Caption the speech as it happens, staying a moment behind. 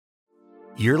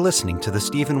You're listening to the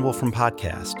Stephen Wolfram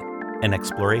Podcast, an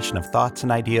exploration of thoughts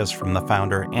and ideas from the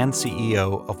founder and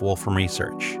CEO of Wolfram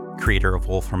Research, creator of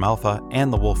Wolfram Alpha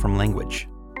and the Wolfram language.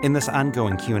 In this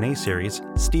ongoing Q&A series,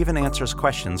 Stephen answers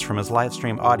questions from his live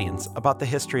stream audience about the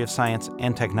history of science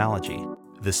and technology.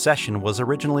 This session was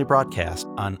originally broadcast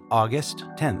on August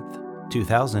 10th,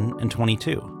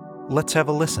 2022. Let's have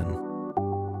a listen.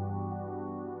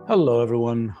 Hello,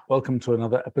 everyone. Welcome to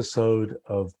another episode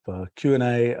of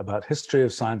Q&A about history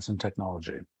of science and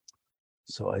technology.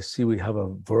 So I see we have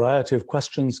a variety of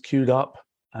questions queued up,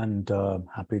 and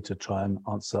happy to try and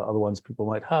answer other ones people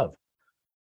might have.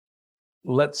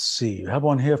 Let's see. We have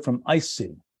one here from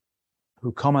Icy,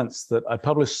 who comments that I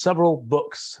published several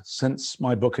books since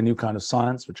my book, A New Kind of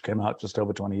Science, which came out just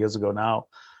over 20 years ago now.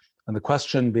 And the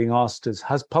question being asked is,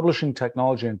 has publishing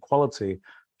technology and quality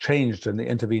changed in the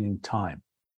intervening time?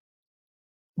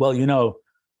 Well, you know,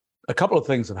 a couple of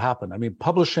things have happened. I mean,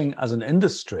 publishing as an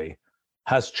industry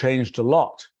has changed a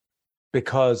lot,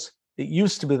 because it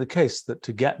used to be the case that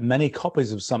to get many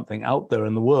copies of something out there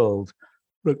in the world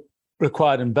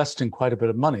required investing quite a bit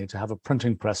of money to have a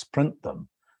printing press print them.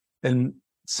 And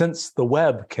since the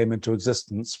web came into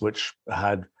existence, which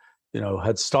had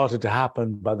started to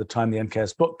happen by the time the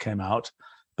NKS book came out,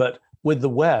 but with the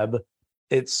web,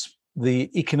 it's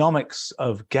the economics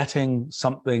of getting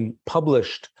something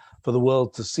published for the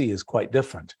world to see is quite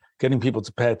different. Getting people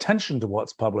to pay attention to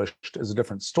what's published is a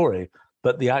different story,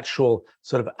 but the actual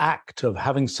sort of act of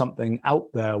having something out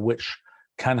there which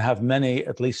can have many,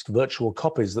 at least virtual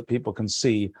copies that people can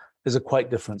see, is a quite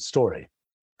different story.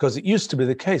 Because it used to be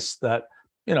the case that,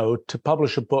 you know, to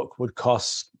publish a book would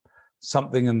cost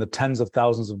something in the tens of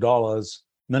thousands of dollars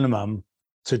minimum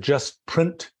to just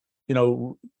print,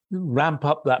 ramp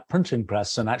up that printing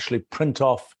press and actually print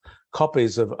off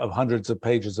copies of hundreds of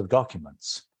pages of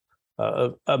documents.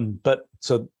 But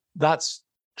so that's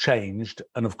changed.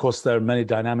 And of course, there are many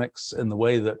dynamics in the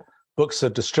way that books are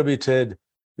distributed,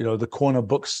 the corner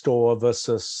bookstore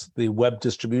versus the web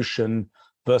distribution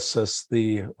versus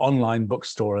the online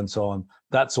bookstore and so on.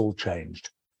 That's all changed.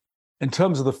 In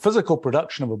terms of the physical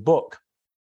production of a book,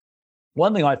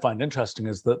 one thing I find interesting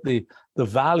is that the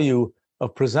value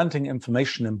of presenting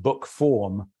information in book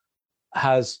form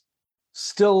has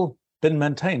still been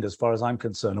maintained as far as I'm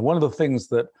concerned. And one of the things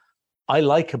that I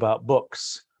like about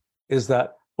books is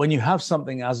that when you have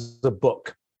something as a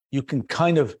book, you can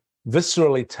kind of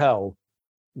viscerally tell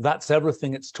that's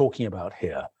everything it's talking about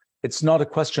here. It's not a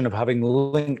question of having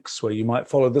links where you might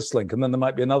follow this link and then there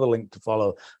might be another link to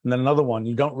follow and then another one.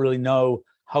 You don't really know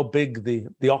how big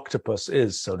the octopus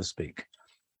is, so to speak.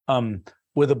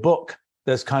 With a book,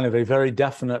 there's kind of a very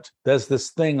definite, there's this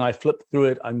thing, I flip through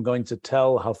it, I'm going to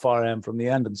tell how far I am from the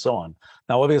end and so on.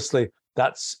 Now, obviously,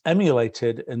 that's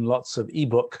emulated in lots of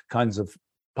ebook kinds of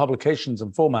publications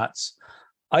and formats.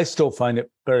 I still find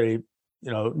it very,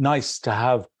 nice to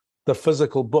have the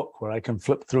physical book where I can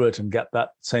flip through it and get that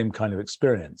same kind of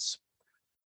experience.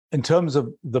 In terms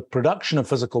of the production of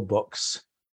physical books,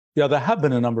 there have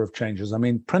been a number of changes. I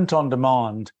mean, print on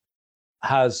demand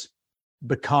has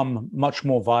become much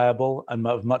more viable and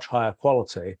of much higher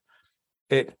quality.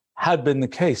 It had been the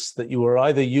case that you were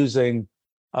either using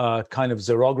kind of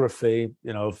xerography,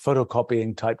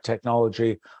 photocopying type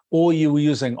technology, or you were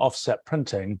using offset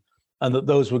printing, and that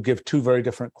those would give two very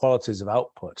different qualities of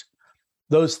output.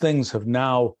 Those things have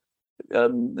now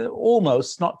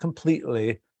almost, not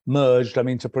completely, merged. I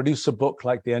mean, to produce a book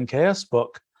like the NKS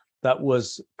book that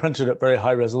was printed at very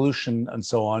high resolution and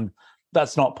so on,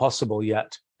 that's not possible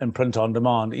yet in print on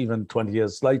demand, even 20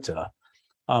 years later.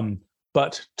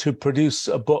 But to produce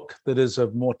a book that is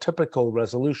of more typical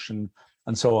resolution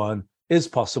and so on is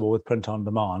possible with print on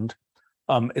demand.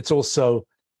 It's also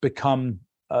become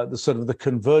the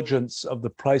convergence of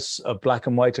the price of black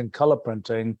and white and color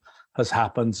printing has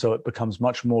happened, so it becomes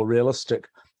much more realistic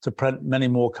to print many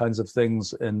more kinds of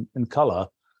things in color.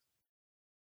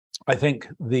 I think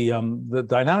the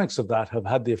dynamics of that have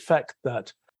had the effect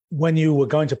that when you were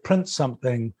going to print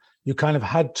something, you kind of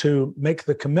had to make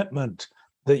the commitment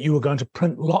that you were going to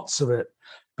print lots of it,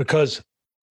 because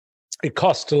it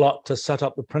cost a lot to set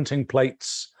up the printing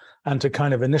plates and to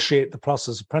kind of initiate the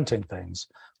process of printing things.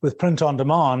 With print on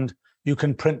demand, you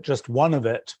can print just one of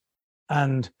it,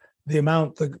 and the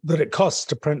amount that it costs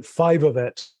to print 5 of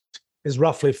it is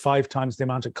roughly 5 times the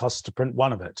amount it costs to print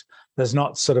 1 of it. There's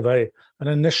not sort of an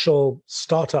initial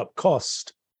startup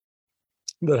cost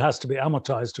that has to be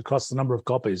amortized across the number of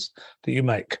copies that you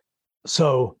make.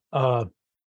 So, but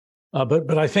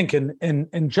I think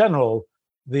in general,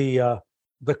 the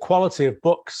quality of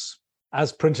books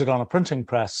as printed on a printing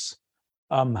press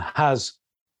has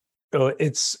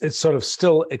it sort of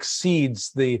still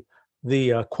exceeds the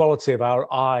quality of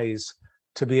our eyes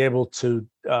to be able to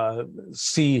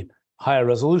see higher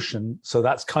resolution. So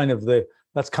that's kind of the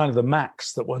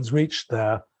max that one's reached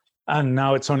there. And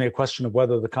now it's only a question of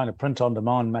whether the kind of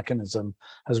print-on-demand mechanism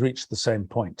has reached the same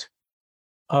point.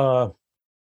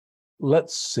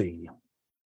 Let's see.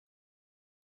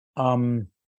 Oh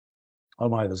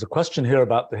my, there's a question here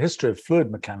about the history of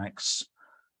fluid mechanics,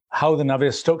 how the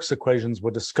Navier-Stokes equations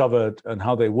were discovered and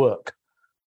how they work.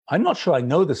 I'm not sure I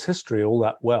know this history all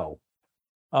that well.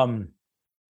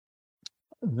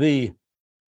 The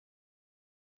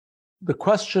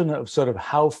question of sort of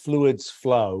how fluids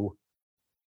flow,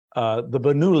 the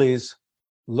Bernoullis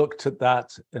looked at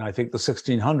that in, I think, the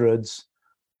 1600s,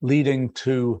 leading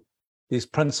to these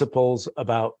principles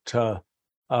about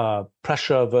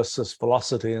pressure versus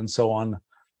velocity and so on.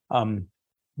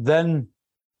 Then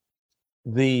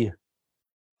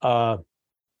I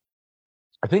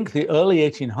think the early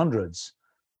 1800s,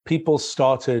 people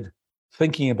started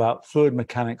thinking about fluid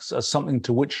mechanics as something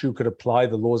to which you could apply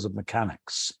the laws of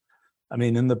mechanics. I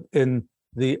mean, in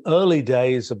the early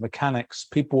days of mechanics,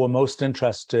 people were most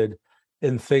interested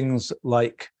in things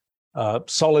like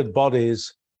solid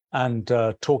bodies and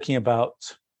talking about,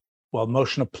 well,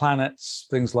 motion of planets,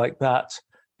 things like that.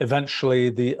 Eventually,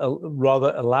 the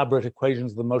rather elaborate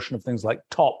equations of the motion of things like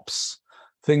tops,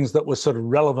 things that were sort of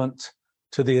relevant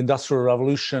to the Industrial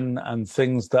Revolution, and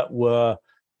things that were,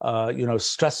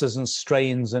 stresses and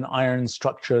strains in iron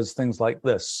structures, things like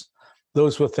this.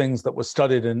 Those were things that were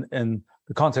studied in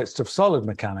the context of solid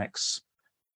mechanics.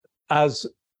 As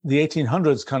the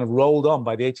 1800s kind of rolled on,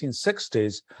 by the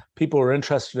 1860s, people were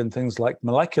interested in things like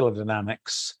molecular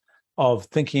dynamics, of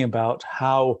thinking about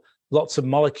how lots of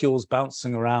molecules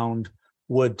bouncing around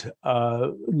would,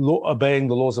 obeying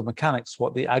the laws of mechanics,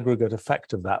 what the aggregate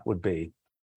effect of that would be.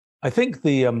 I think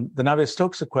the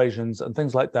Navier-Stokes equations and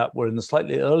things like that were in the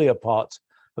slightly earlier part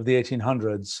of the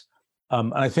 1800s.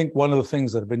 And I think one of the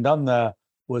things that have been done there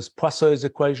was Poiseuille's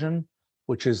equation,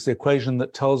 which is the equation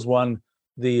that tells one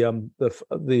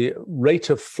the rate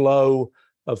of flow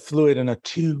of fluid in a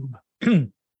tube,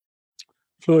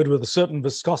 fluid with a certain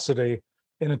viscosity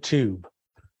in a tube.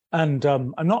 And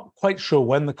I'm not quite sure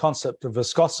when the concept of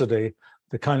viscosity,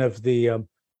 the kind of the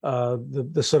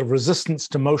sort of resistance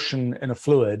to motion in a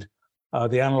fluid,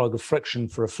 the analog of friction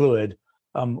for a fluid,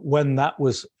 when that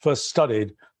was first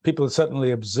studied, people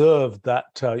certainly observed that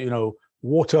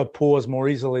water pours more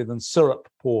easily than syrup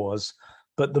pours,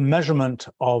 but the measurement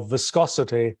of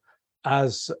viscosity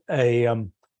as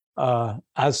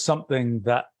something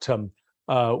that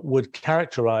would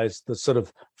characterize the sort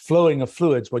of flowing of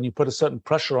fluids. When you put a certain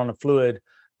pressure on a fluid,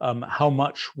 how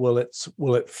much will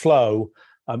it flow?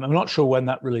 I'm not sure when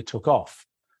that really took off.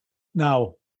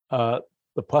 Now, the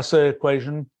Poiseuille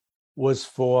equation was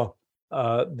for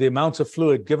the amount of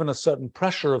fluid given a certain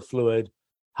pressure of fluid,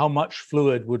 how much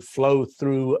fluid would flow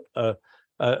through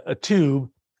a tube.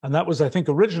 And that was, I think,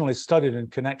 originally studied in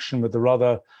connection with the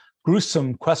rather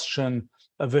gruesome question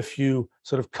of, if you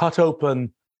sort of cut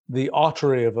open the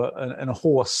artery of a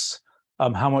horse,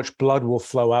 how much blood will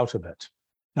flow out of it.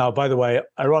 Now, by the way,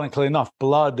 ironically enough,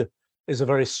 blood is a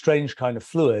very strange kind of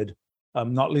fluid,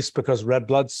 not least because red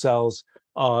blood cells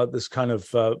are this kind of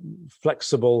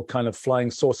flexible kind of flying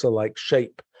saucer-like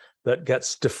shape that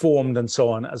gets deformed and so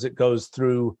on as it goes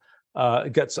through.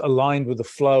 It gets aligned with the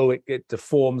flow. It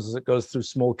deforms as it goes through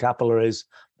small capillaries,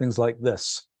 things like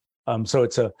this. So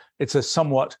it's a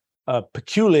somewhat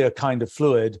peculiar kind of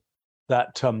fluid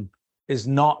that is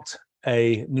not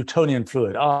a Newtonian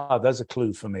fluid. There's a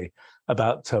clue for me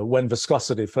about when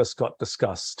viscosity first got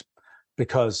discussed,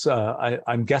 because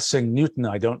I'm guessing Newton,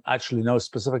 I don't actually know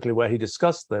specifically where he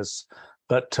discussed this,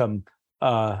 but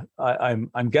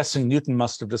I'm guessing Newton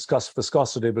must have discussed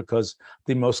viscosity, because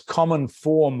the most common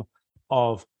form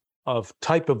of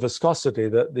type of viscosity,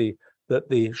 that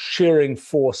the shearing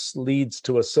force leads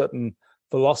to a certain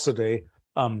velocity,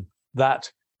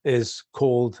 that is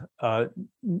called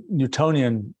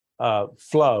Newtonian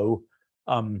flow,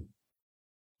 and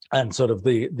sort of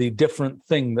the different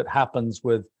thing that happens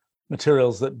with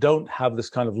materials that don't have this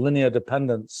kind of linear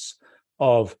dependence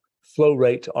of flow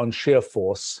rate on shear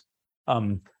force.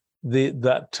 Those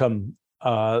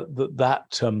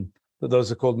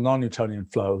are called non-Newtonian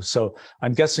flow. So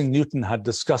I'm guessing Newton had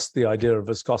discussed the idea of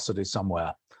viscosity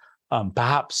somewhere,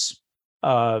 perhaps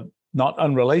not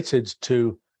unrelated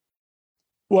to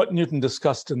what Newton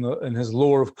discussed in his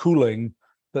law of cooling,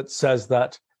 that says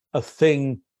that a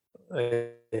thing,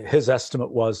 his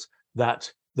estimate was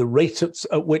that the rate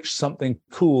at which something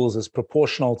cools is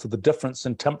proportional to the difference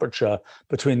in temperature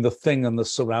between the thing and the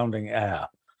surrounding air.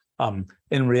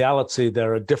 In reality,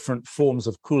 there are different forms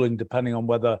of cooling depending on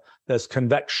whether there's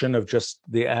convection of just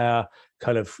the air,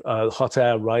 kind of hot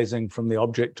air rising from the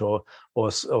object or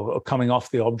coming off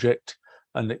the object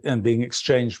and being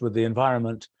exchanged with the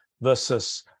environment,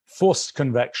 versus forced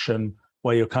convection,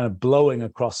 where you're kind of blowing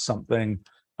across something.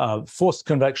 Forced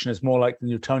convection is more like the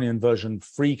Newtonian version.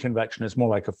 Free convection is more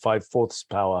like a 5/4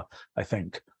 power, I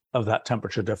think, of that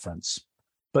temperature difference.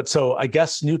 But so I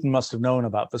guess Newton must have known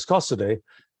about viscosity.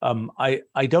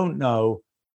 I don't know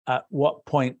at what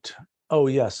point. Oh,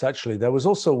 yes, actually, there was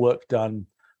also work done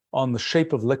on the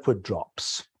shape of liquid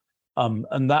drops.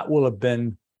 And that will have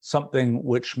been something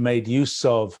which made use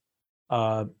of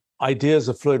ideas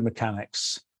of fluid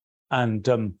mechanics. And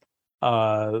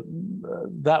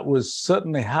that was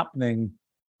certainly happening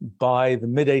by the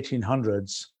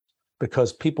mid-1800s,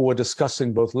 because people were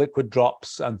discussing both liquid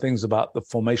drops and things about the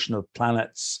formation of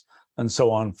planets and so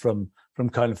on from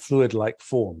kind of fluid-like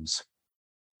forms.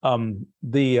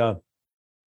 The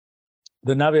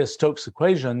Navier-Stokes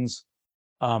equations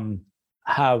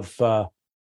have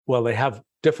they have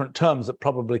different terms that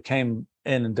probably came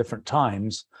in different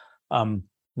times.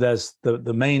 There's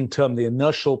the main term, the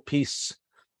inertial piece.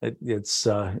 It's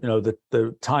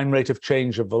the time rate of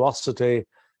change of velocity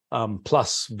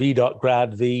plus v dot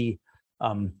grad v.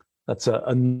 That's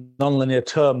a nonlinear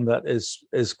term that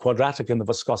is quadratic in the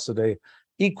viscosity,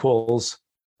 equals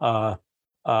eta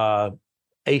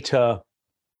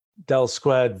del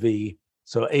squared v.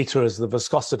 So eta is the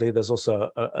viscosity. There's also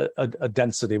a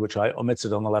density, which I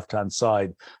omitted on the left-hand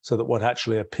side, so that what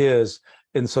actually appears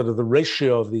in sort of the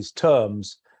ratio of these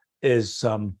terms is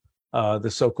the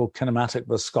so-called kinematic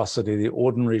viscosity, the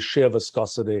ordinary shear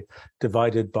viscosity,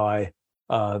 divided by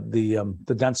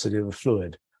the density of the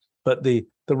fluid. But the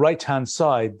right-hand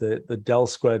side, the del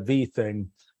squared v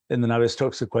thing in the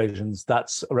Navier-Stokes equations,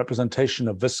 that's a representation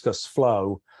of viscous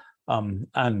flow. I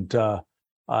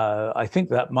think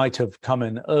that might have come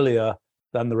in earlier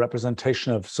than the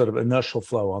representation of sort of inertial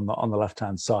flow on the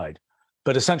left-hand side.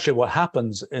 But essentially what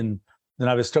happens in the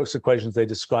Navier-Stokes equations, they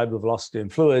describe the velocity in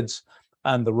fluids,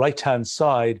 and the right-hand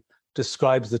side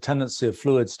describes the tendency of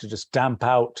fluids to just damp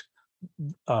out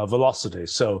velocity.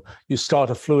 So you start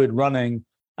a fluid running,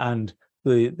 and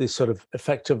the sort of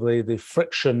effectively the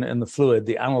friction in the fluid,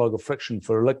 the analog of friction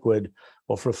for a liquid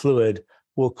or for a fluid,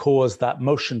 will cause that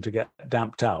motion to get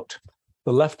damped out.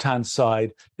 The left-hand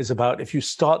side is about if you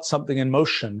start something in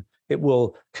motion, it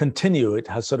will continue. It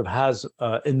has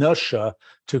inertia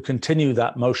to continue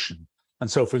that motion. And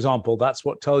so, for example, that's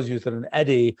what tells you that an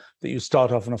eddy that you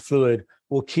start off in a fluid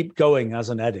will keep going as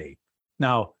an eddy.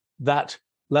 Now, that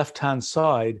left-hand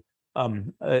side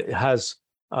has,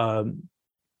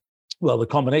 the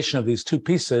combination of these two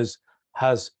pieces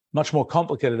has much more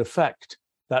complicated effect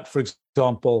that, for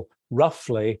example,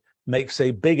 roughly makes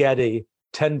a big eddy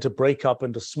tend to break up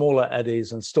into smaller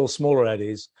eddies and still smaller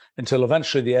eddies until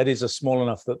eventually the eddies are small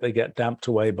enough that they get damped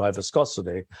away by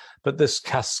viscosity. But this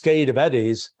cascade of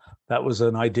eddies, that was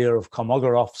an idea of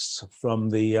Kolmogorov's from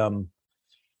the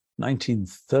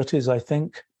 1930s, I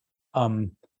think,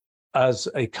 as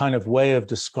a kind of way of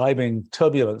describing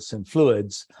turbulence in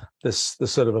fluids, this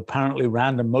sort of apparently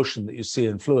random motion that you see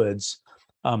in fluids.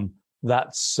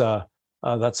 That's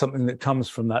something that comes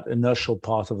from that inertial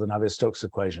part of the Navier-Stokes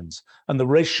equations. And the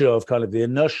ratio of kind of the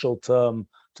inertial term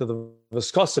to the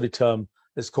viscosity term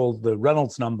is called the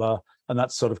Reynolds number, and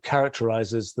that sort of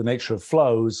characterizes the nature of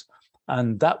flows.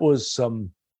 And that was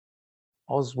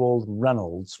Oswald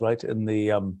Reynolds, right, in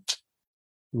the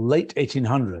late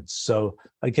 1800s. So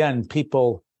again,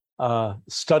 people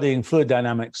studying fluid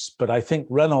dynamics, but I think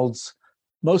Reynolds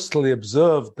mostly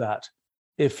observed that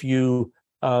if you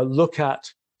look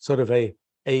at sort of a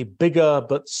bigger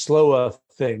but slower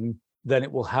thing, then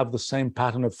it will have the same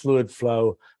pattern of fluid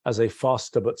flow as a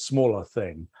faster but smaller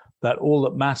thing. That all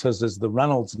that matters is the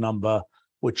Reynolds number,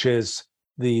 which is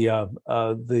a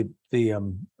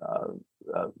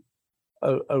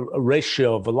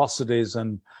ratio of velocities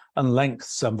and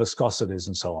lengths and viscosities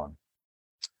and so on.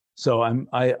 So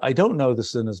I don't know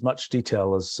this in as much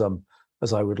detail as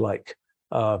I would like.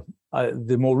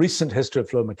 The more recent history of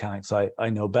fluid mechanics I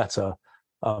know better.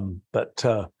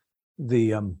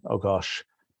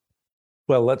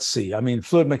 Let's see. I mean,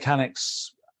 fluid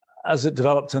mechanics, as it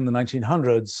developed in the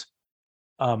 1900s,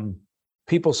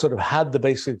 people sort of had the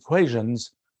basic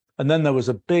equations, and then there was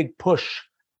a big push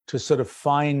to sort of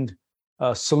find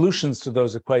solutions to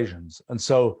those equations. And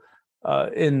so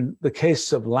in the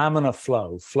case of laminar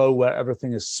flow where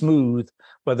everything is smooth,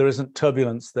 where there isn't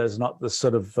turbulence, there's not this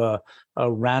sort of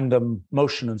a random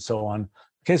motion and so on. In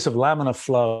the case of laminar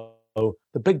flow,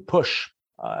 the big push,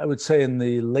 I would say in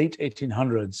the late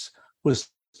 1800s, was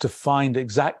to find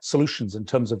exact solutions in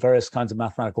terms of various kinds of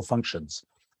mathematical functions.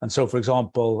 And so, for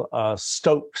example,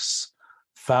 Stokes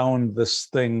found this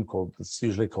thing it's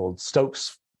usually called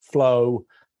Stokes flow.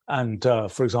 And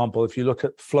for example, if you look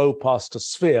at flow past a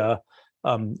sphere,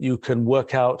 you can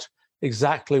work out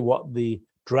exactly what the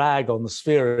drag on the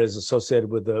sphere is associated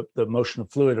with the motion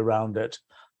of fluid around it,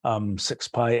 6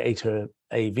 pi eta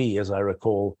AV, as I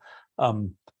recall.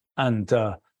 And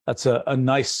that's a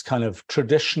nice kind of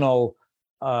traditional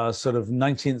sort of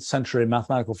 19th century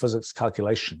mathematical physics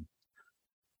calculation.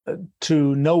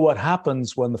 To know what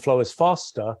happens when the flow is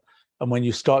faster, and when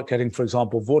you start getting, for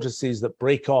example, vortices that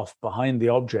break off behind the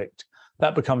object,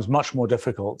 that becomes much more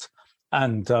difficult.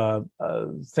 And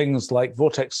things like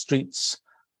vortex streets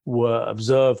were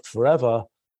observed forever,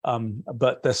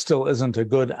 but there still isn't a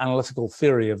good analytical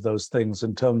theory of those things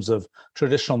in terms of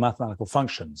traditional mathematical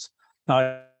functions.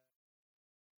 Now,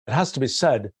 it has to be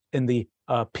said,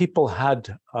 people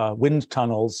had wind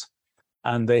tunnels,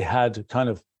 and they had kind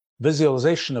of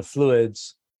visualization of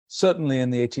fluids, certainly in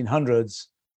the 1800s.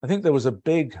 I think there was a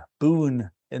big boon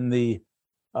in the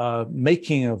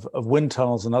making of wind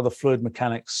tunnels and other fluid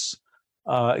mechanics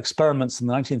experiments in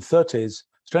the 1930s.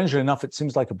 Strangely enough, it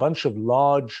seems like a bunch of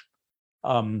large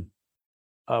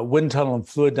wind tunnel and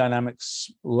fluid dynamics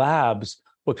labs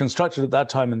were constructed at that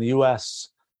time in the US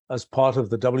as part of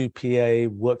the WPA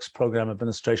Works Program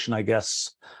Administration, I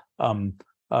guess,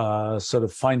 sort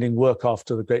of finding work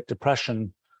after the Great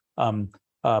Depression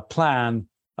plan.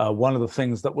 One of the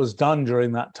things that was done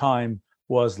during that time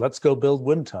was, let's go build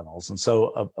wind tunnels. And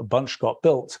so a bunch got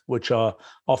built, which are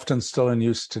often still in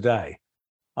use today.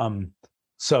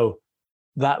 So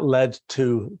that led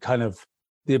to kind of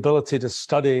the ability to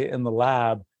study in the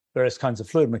lab various kinds of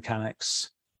fluid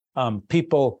mechanics.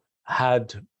 People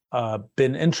had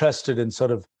been interested in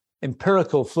sort of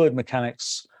empirical fluid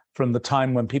mechanics from the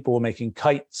time when people were making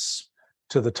kites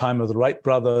to the time of the Wright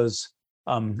brothers,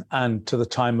 and to the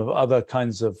time of other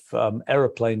kinds of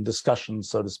aeroplane discussions,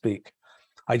 so to speak.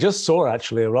 I just saw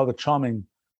actually a rather charming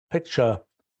picture,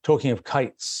 talking of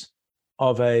kites,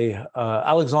 of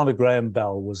Alexander Graham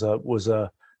Bell was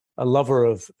a lover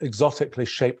of exotically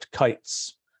shaped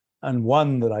kites, and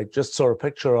one that I just saw a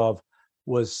picture of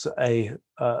was a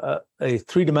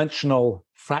three-dimensional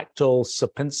fractal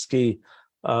Sierpinski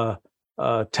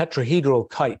tetrahedral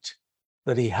kite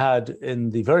that he had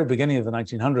in the very beginning of the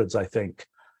 1900s, I think,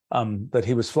 that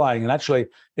he was flying. And actually,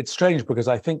 it's strange because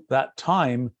I think that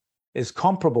time is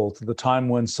comparable to the time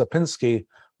when Sierpinski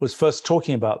was first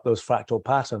talking about those fractal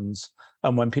patterns,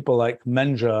 and when people like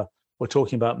Menger were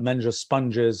talking about Menger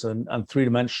sponges and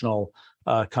three-dimensional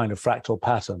kind of fractal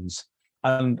patterns.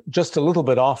 And just a little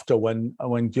bit after, when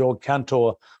Georg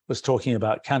Cantor was talking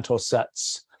about Cantor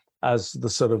sets as the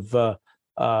sort of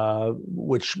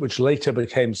which later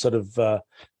became sort of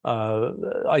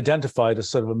identified as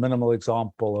sort of a minimal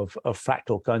example of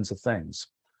fractal kinds of things.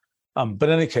 But in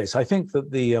any case, I think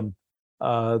that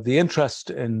the interest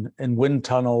in wind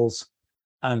tunnels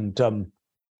and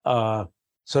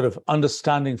sort of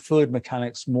understanding fluid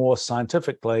mechanics more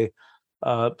scientifically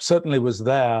certainly was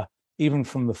there even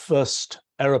from the first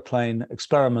aeroplane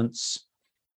experiments.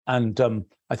 And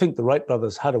I think the Wright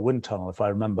brothers had a wind tunnel, if I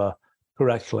remember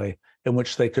correctly, in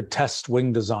which they could test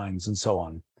wing designs and so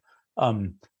on,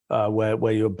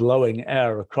 where you're blowing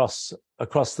air across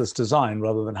this design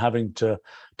rather than having to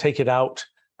take it out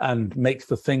and make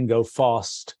the thing go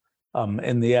fast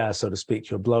in the air, so to speak.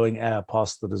 You're blowing air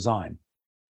past the design.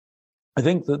 I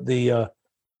think that the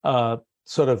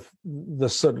sort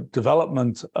of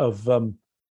development of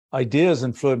ideas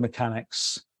in fluid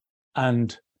mechanics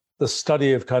and the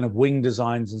study of kind of wing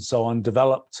designs and so on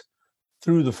developed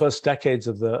through the first decades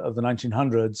of the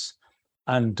 1900s,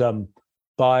 and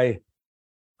by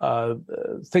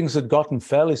things had gotten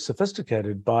fairly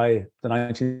sophisticated by the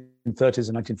 1930s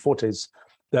and 1940s.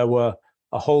 There were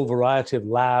a whole variety of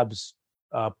labs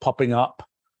popping up,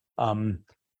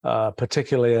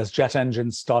 particularly as jet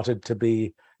engines started to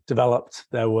be developed.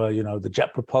 There were, the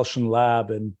Jet Propulsion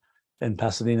Lab in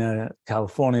Pasadena,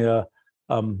 California,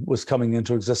 was coming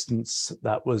into existence.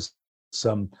 That was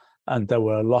and there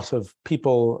were a lot of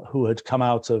people who had come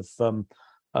out of, there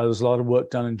was a lot of work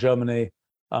done in Germany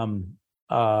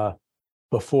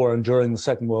before and during the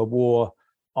Second World War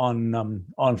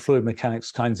on fluid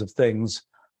mechanics kinds of things.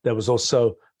 There was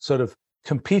also sort of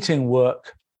competing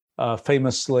work.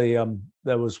 Famously,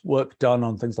 there was work done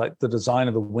on things like the design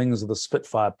of the wings of the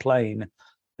Spitfire plane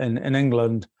in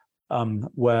England,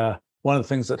 where one of the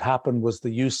things that happened was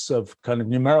the use of kind of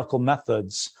numerical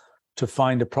methods to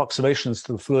find approximations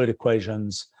to the fluid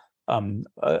equations.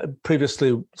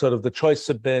 Previously, sort of the choice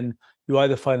had been you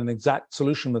either find an exact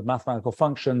solution with mathematical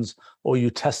functions or you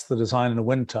test the design in a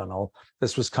wind tunnel.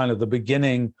 This was kind of the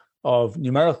beginning of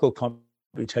numerical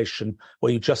computation,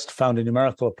 where you just found a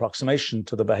numerical approximation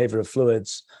to the behavior of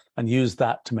fluids and used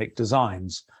that to make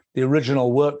designs. The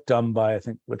original work done by, I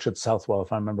think, Richard Southwell,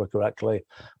 if I remember correctly,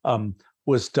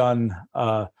 was done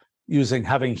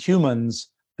having humans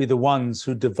be the ones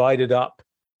who divided up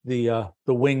the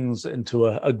wings into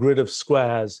a grid of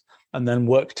squares, and then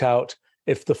worked out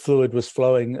if the fluid was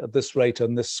flowing at this rate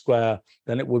on this square,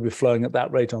 then it would be flowing at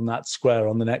that rate on that square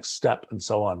on the next step, and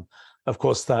so on. Of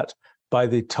course, that by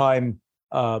the time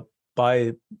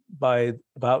by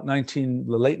about the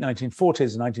late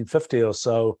 1940s, 1950 or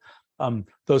so,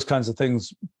 those kinds of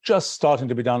things just starting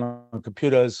to be done on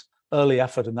computers. Early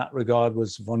effort in that regard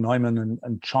was von Neumann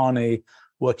and Charney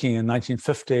working in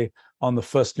 1950 on the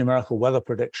first numerical weather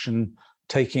prediction,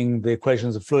 taking the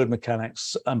equations of fluid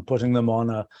mechanics and putting them on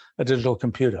a digital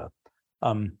computer.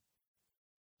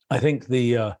 I think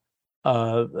it's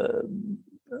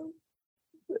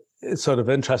sort of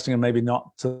interesting, and maybe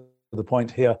not to the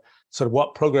point here, sort of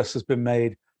what progress has been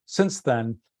made since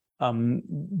then.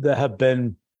 There have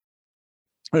been,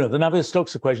 the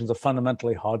Navier-Stokes equations are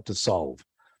fundamentally hard to solve.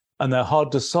 And they're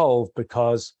hard to solve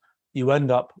because you end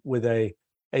up with a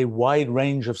wide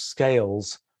range of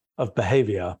scales of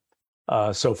behavior.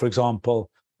 So, for example,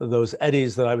 those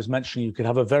eddies that I was mentioning, you could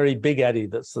have a very big eddy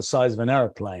that's the size of an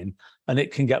airplane, and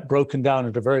it can get broken down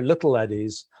into very little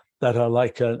eddies that are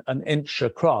like an inch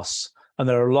across. And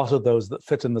there are a lot of those that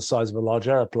fit in the size of a large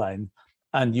airplane.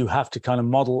 And you have to kind of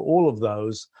model all of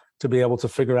those to be able to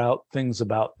figure out things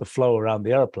about the flow around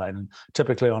the airplane. And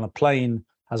typically on a plane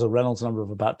has a Reynolds number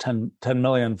of about 10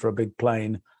 million for a big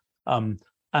plane. So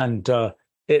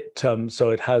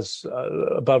it has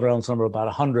above Reynolds number about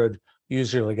 100. You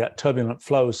usually get turbulent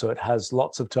flow, so it has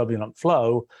lots of turbulent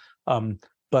flow,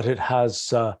 but it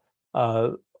has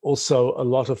also a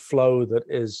lot of flow that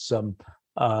is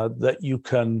that you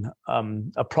can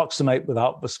approximate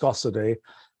without viscosity.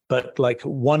 But like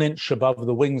 1 inch above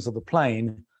the wings of the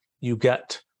plane, you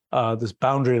get this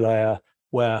boundary layer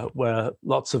where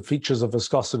lots of features of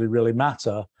viscosity really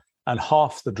matter, and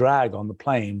half the drag on the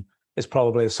plane is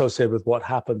probably associated with what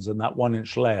happens in that 1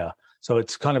 inch layer. So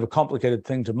it's kind of a complicated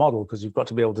thing to model because you've got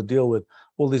to be able to deal with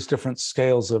all these different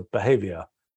scales of behavior.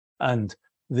 And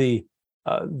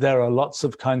there are lots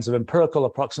of kinds of empirical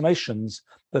approximations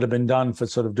that have been done for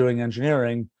sort of doing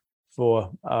engineering,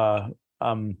 for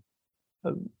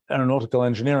aeronautical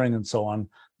engineering and so on.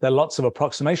 There are lots of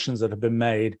approximations that have been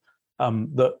made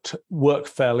that work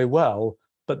fairly well,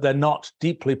 but they're not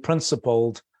deeply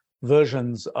principled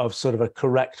versions of sort of a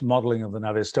correct modeling of the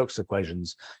Navier-Stokes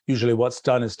equations. Usually what's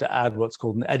done is to add what's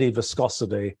called an eddy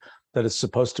viscosity that is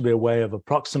supposed to be a way of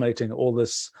approximating all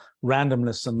this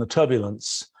randomness and the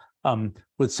turbulence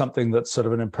with something that's sort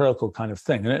of an empirical kind of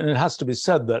thing. And it has to be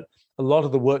said that a lot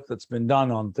of the work that's been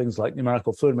done on things like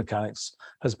numerical fluid mechanics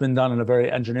has been done in a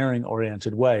very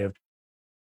engineering-oriented way. Of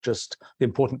just the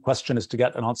important question is to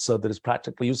get an answer that is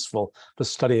practically useful for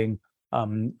studying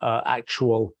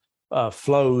actual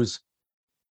flows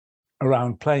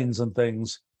around planes and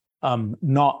things,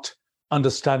 not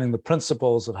understanding the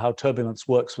principles of how turbulence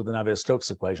works with the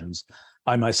Navier-Stokes equations.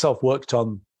 I myself worked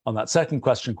on that second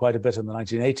question quite a bit in the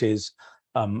 1980s.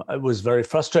 It was very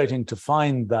frustrating to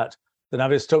find that the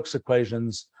Navier-Stokes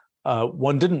equations,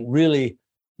 one didn't really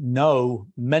know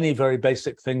many very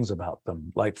basic things about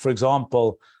them. Like, for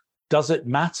example, does it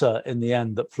matter in the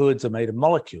end that fluids are made of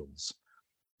molecules?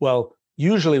 Well,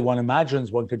 usually one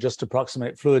imagines one could just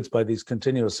approximate fluids by these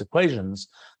continuous equations,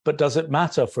 but does it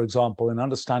matter, for example, in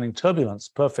understanding turbulence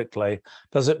perfectly,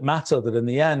 does it matter that in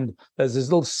the end, there's these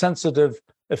little sensitive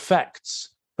effects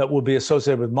that will be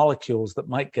associated with molecules that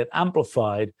might get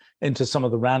amplified into some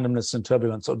of the randomness and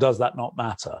turbulence, or does that not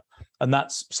matter? And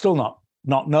that's still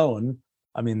not known.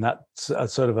 I mean, that's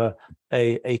sort of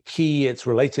a key, it's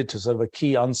related to sort of a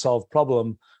key unsolved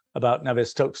problem about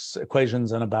Navier-Stokes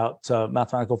equations and about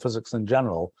mathematical physics in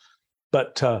general.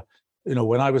 But,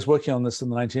 when I was working on this in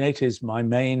the 1980s, my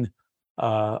main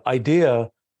idea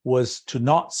was to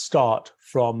not start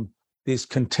from these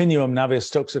continuum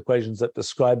Navier-Stokes equations that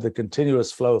describe the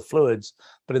continuous flow of fluids,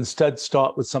 but instead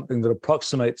start with something that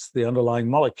approximates the underlying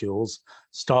molecules,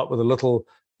 start with a little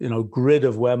grid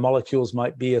of where molecules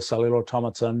might be, a cellular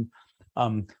automaton,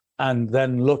 and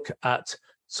then look at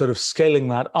sort of scaling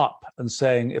that up and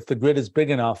saying, if the grid is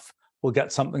big enough, we'll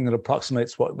get something that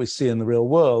approximates what we see in the real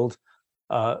world,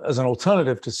 as an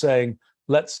alternative to saying,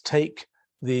 let's take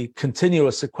the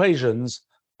continuous equations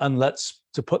and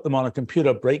to put them on a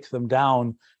computer, break them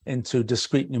down into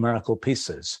discrete numerical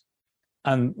pieces.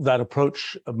 And that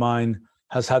approach of mine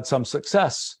has had some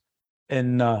success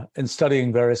in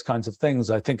studying various kinds of things.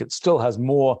 I think it still has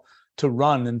more to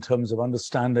run in terms of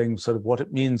understanding sort of what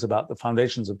it means about the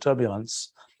foundations of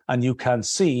turbulence. And you can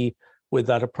see with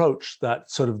that approach that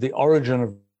sort of the origin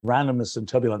of randomness in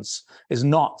turbulence is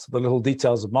not the little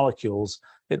details of molecules.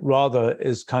 It rather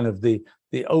is kind of the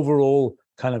overall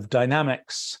kind of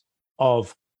dynamics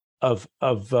of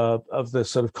the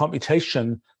sort of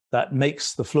computation that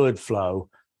makes the fluid flow.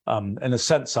 In a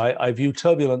sense, I view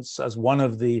turbulence as one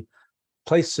of the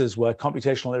places where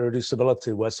computational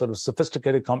irreducibility, where sort of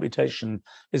sophisticated computation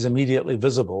is immediately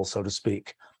visible, so to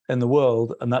speak, in the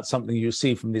world. And that's something you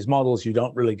see from these models. You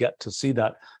don't really get to see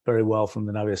that very well from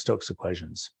the Navier-Stokes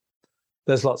equations.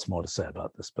 There's lots more to say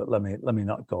about this, but let me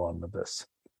not go on with this.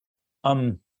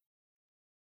 I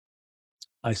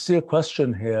see a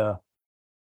question here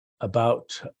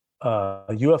about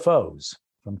UFOs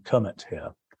from Kermit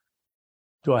here.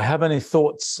 Do I have any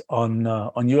thoughts on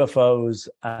UFOs,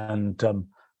 and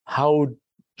how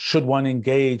should one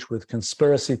engage with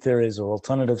conspiracy theories or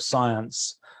alternative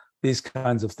science, these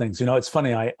kinds of things? You know, it's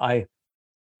funny. I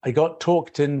got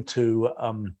talked into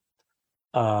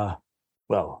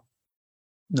well,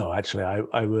 no, actually,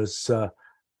 I was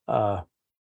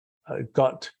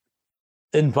got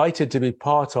invited to be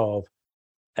part of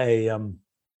a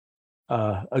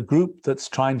group that's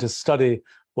trying to study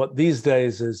what these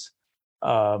days is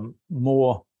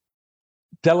more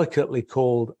delicately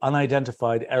called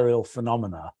unidentified aerial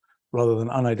phenomena rather than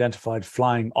unidentified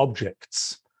flying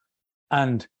objects.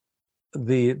 And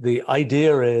the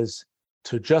idea is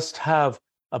to just have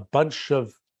a bunch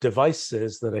of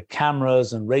devices that are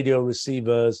cameras and radio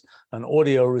receivers and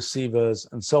audio receivers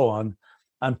and so on,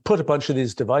 and put a bunch of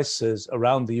these devices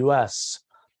around the US,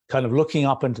 kind of looking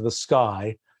up into the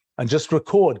sky, and just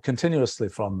record continuously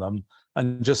from them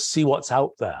and just see what's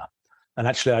out there. And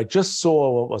actually, I just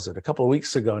saw, what was it, a couple of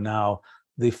weeks ago now,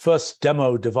 the first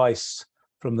demo device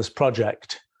from this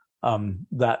project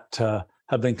that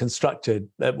had been constructed.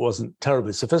 It wasn't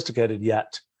terribly sophisticated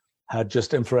yet, had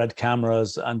just infrared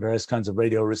cameras and various kinds of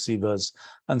radio receivers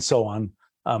and so on.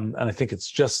 And I think it's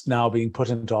just now being put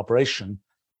into operation.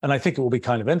 And I think it will be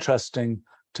kind of interesting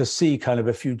to see kind of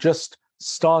if you just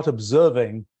start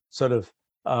observing sort of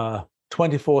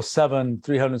 24/7,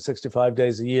 365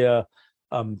 days a year,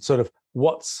 sort of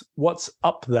what's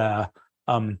up there,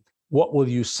 what will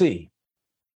you see?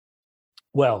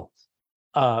 Well,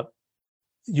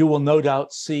 you will no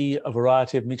doubt see a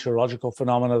variety of meteorological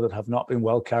phenomena that have not been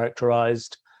well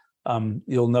characterized.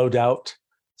 You'll no doubt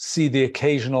see the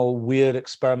occasional weird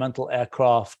experimental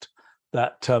aircraft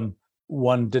that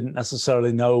one didn't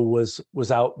necessarily know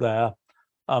was out there,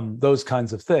 those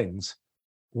kinds of things.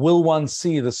 Will one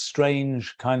see the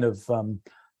strange kind of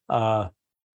sort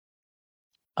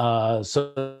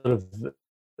of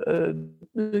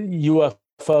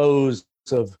UFOs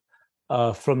of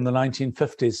from the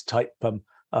 1950s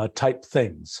type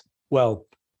things? Well,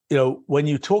 you know, when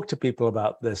you talk to people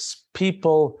about this,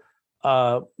 people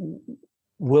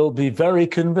will be very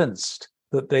convinced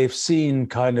that they've seen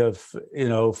kind of, you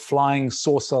know, flying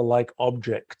saucer-like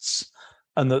objects,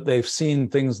 and that they've seen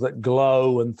things that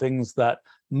glow and things that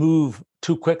move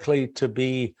too quickly to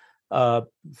be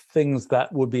things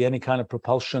that would be any kind of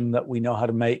propulsion that we know how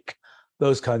to make,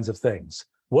 those kinds of things.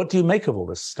 What do you make of all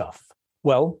this stuff?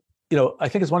 Well, you know, I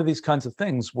think it's one of these kinds of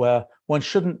things where one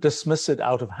shouldn't dismiss it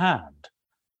out of hand.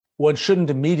 One shouldn't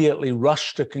immediately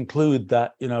rush to conclude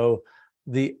that, you know,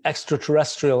 the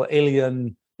extraterrestrial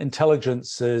alien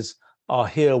intelligences are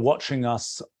here watching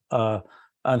us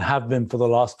and have been for the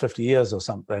last 50 years or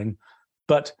something.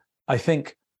 But I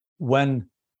think when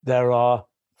there are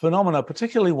phenomena,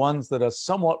 particularly ones that are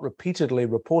somewhat repeatedly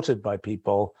reported by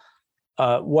people,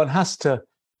 one has to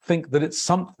think that it's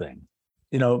something.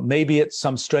 You know, maybe it's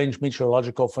some strange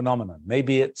meteorological phenomenon.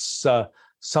 Maybe it's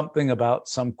something about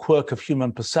some quirk of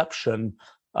human perception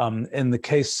in the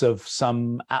case of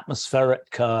some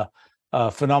atmospheric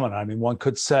phenomena. I mean, one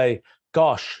could say,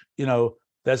 gosh, you know,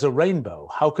 there's a rainbow.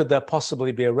 How could there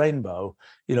possibly be a rainbow?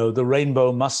 You know, the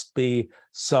rainbow must be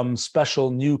some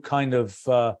special new kind of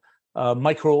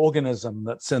microorganism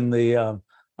that's in the,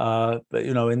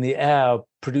 you know, in the air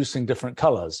producing different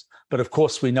colors. But of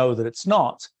course, we know that it's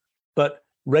not. But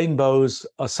rainbows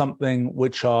are something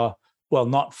which are, well,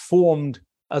 not formed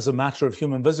as a matter of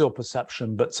human visual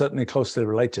perception, but certainly closely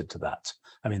related to that.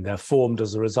 I mean, they're formed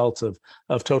as a result of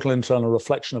total internal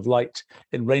reflection of light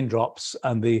in raindrops,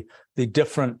 and the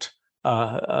different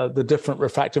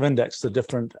refractive index, the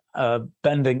different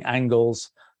bending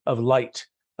angles of light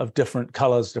of different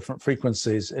colors, different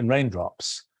frequencies in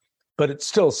raindrops. But it's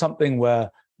still something where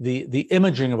the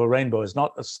imaging of a rainbow is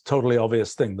not a totally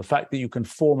obvious thing. The fact that you can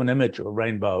form an image of a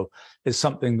rainbow is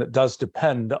something that does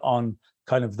depend on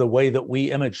kind of the way that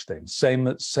we image things.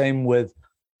 Same with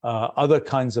other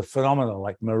kinds of phenomena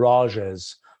like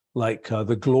mirages, like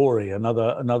the glory,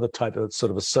 another type of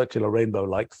sort of a circular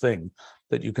rainbow-like thing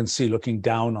that you can see looking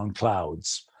down on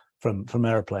clouds from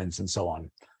airplanes and so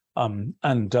on.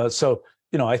 So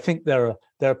I think there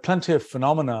are plenty of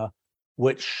phenomena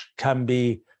which can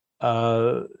be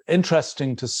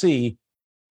interesting to see,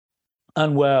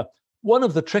 and where one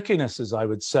of the trickinesses, I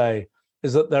would say,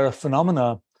 is that there are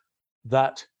phenomena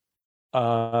that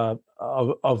are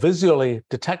visually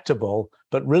detectable,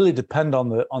 but really depend on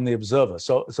the observer.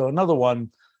 So another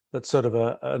one that's sort of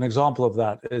an example of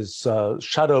that is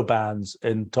shadow bands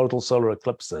in total solar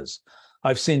eclipses.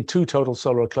 I've seen 2 total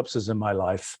solar eclipses in my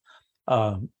life.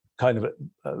 Kind of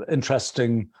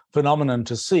interesting phenomenon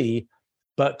to see.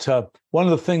 But one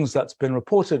of the things that's been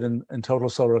reported in total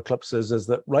solar eclipses is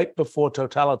that right before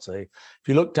totality, if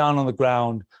you look down on the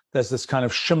ground, there's this kind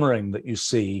of shimmering that you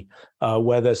see,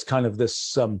 where there's kind of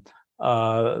this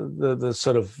the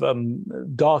sort of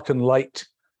dark and light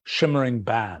shimmering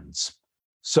bands.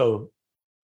 So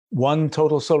one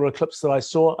total solar eclipse that I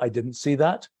saw, I didn't see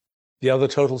that. The other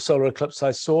total solar eclipse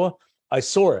I saw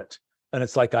it. And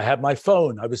it's like I had my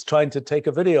phone. I was trying to take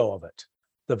a video of it.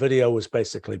 The video was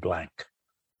basically blank.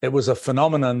 It was a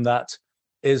phenomenon that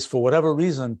is, for whatever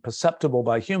reason, perceptible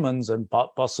by humans and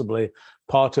possibly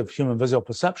part of human visual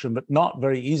perception, but not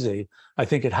very easy. I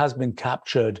think it has been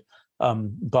captured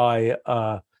by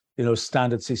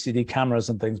standard CCD cameras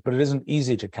and things, but it isn't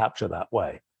easy to capture that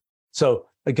way. So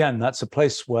again, that's a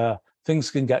place where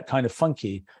things can get kind of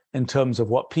funky in terms of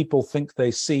what people think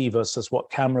they see versus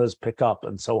what cameras pick up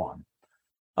and so on.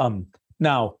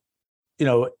 Now,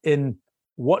 in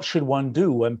what should one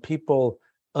do when people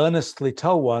earnestly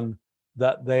tell one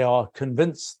that they are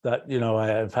convinced that,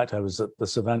 in fact, I was at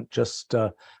this event just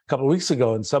a couple of weeks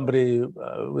ago, and somebody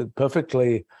with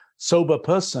perfectly sober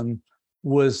person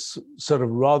was sort of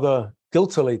rather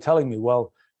guiltily telling me,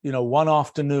 well, one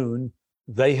afternoon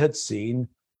they had seen,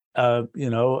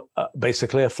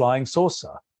 basically a flying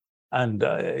saucer. And,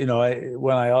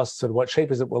 when I asked sort of what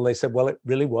shape is it? Well, they said, well, it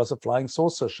really was a flying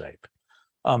saucer shape.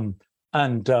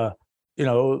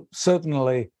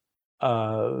 Certainly,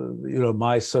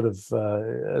 my sort of,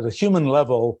 at a human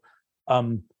level,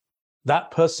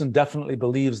 that person definitely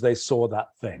believes they saw that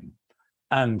thing.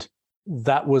 And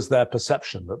that was their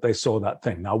perception, that they saw that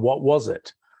thing. Now, what was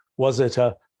it? Was it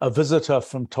a visitor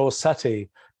from Tor Ceti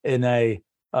in a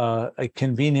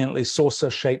conveniently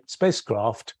saucer-shaped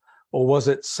spacecraft? Or was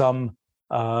it some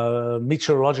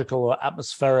meteorological or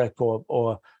atmospheric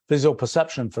or visual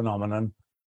perception phenomenon?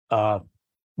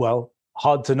 Well,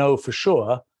 hard to know for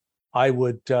sure. I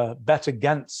would bet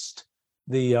against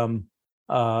the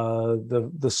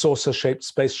saucer-shaped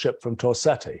spaceship from Tor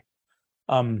Ceti.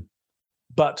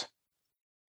 But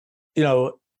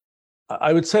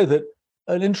I would say that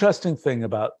an interesting thing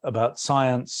about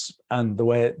science and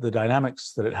the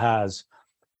dynamics that it has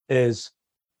is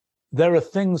there are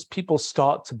things people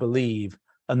start to believe,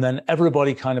 and then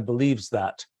everybody kind of believes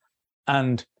that,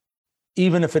 and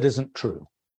even if it isn't true.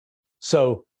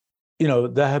 So,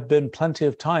 there have been plenty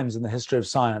of times in the history of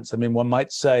science. I mean, one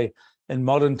might say in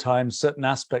modern times, certain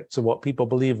aspects of what people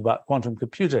believe about quantum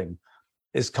computing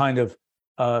is kind of,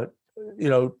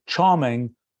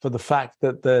 charming for the fact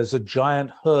that there's a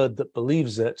giant herd that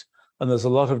believes it, and there's a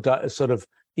lot of sort of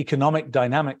economic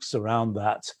dynamics around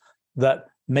that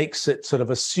makes it sort of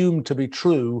assumed to be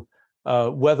true,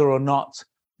 whether or not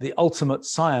the ultimate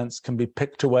science can be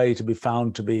picked away to be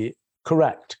found to be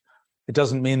correct. It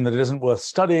doesn't mean that it isn't worth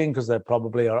studying, because there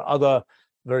probably are other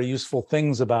very useful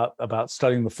things about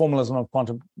studying the formalism of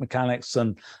quantum mechanics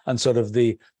and sort of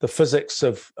the physics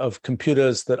of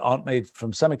computers that aren't made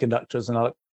from semiconductors and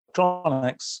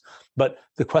electronics. But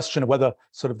the question of whether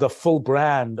sort of the full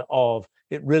brand of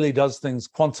it really does things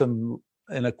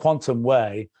in a quantum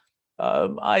way,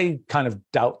 I kind of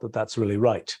doubt that that's really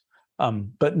right.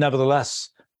 But nevertheless,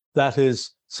 that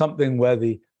is something where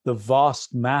the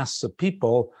vast mass of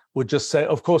people would just say,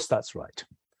 of course, that's right.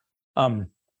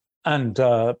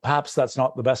 Perhaps that's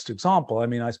not the best example. I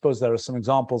mean, I suppose there are some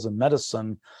examples in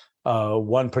medicine.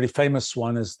 One pretty famous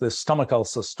one is the stomach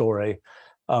ulcer story,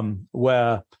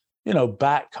 where,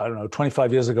 back,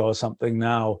 25 years ago or something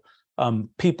now,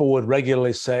 people would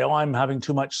regularly say, oh, I'm having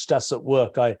too much stress at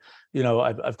work.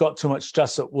 I've got too much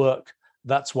stress at work.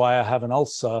 That's why I have an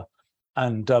ulcer.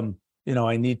 And,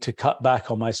 I need to cut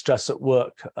back on my stress at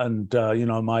work. And,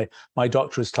 my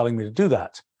doctor is telling me to do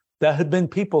that. There had been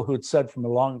people who had said for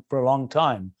a long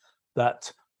time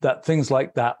that that things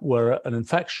like that were an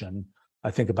infection,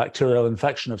 I think a bacterial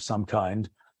infection of some kind,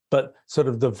 but sort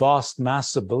of the vast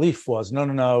mass of belief was,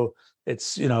 no,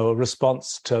 it's, a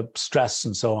response to stress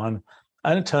and so on.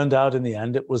 And it turned out in the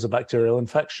end, it was a bacterial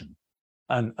infection.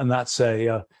 And that's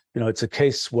it's a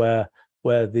case where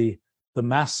the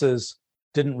masses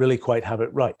didn't really quite have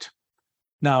it right.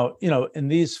 Now, in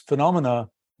these phenomena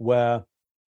where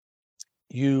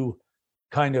you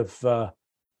kind of, there's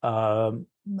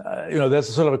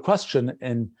a sort of a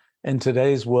question in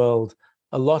today's world.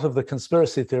 A lot of the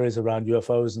conspiracy theories around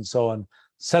UFOs and so on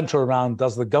center around,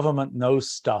 does the government know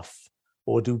stuff,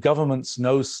 or do governments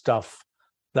know stuff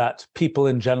that people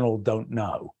in general don't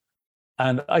know?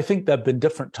 And I think there have been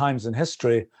different times in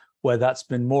history where that's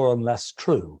been more or less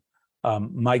true.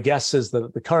 My guess is that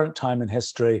at the current time in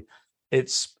history,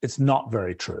 it's not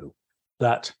very true.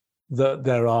 That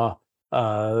there are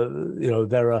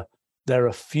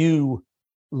few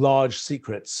large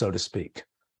secrets, so to speak.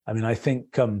 I mean, I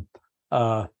think I'm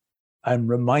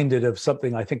reminded of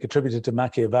something I think attributed to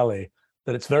Machiavelli,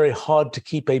 that it's very hard to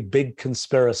keep a big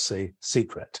conspiracy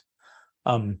secret.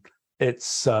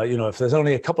 If there's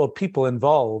only a couple of people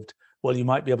involved, well, you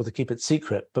might be able to keep it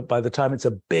secret. But by the time it's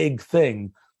a big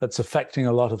thing that's affecting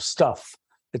a lot of stuff,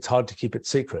 it's hard to keep it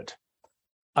secret.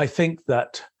 I think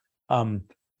that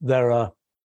there are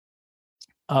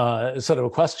sort of a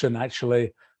question,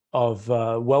 actually, of,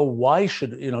 why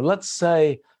should, let's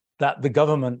say that the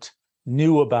government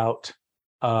knew about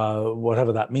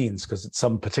whatever that means, because it's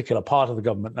some particular part of the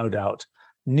government, no doubt,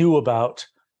 knew about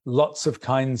lots of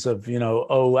kinds of,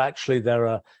 actually there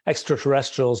are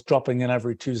extraterrestrials dropping in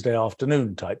every Tuesday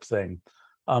afternoon type thing.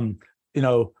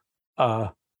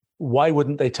 Why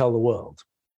wouldn't they tell the world?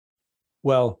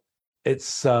 Well,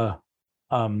 it's I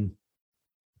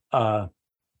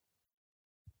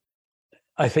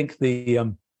think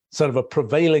the sort of a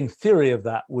prevailing theory of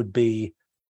that would be,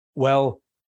 well,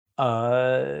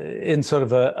 in sort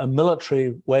of a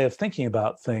military way of thinking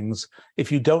about things,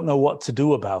 if you don't know what to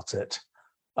do about it,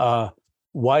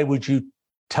 why would you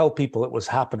tell people it was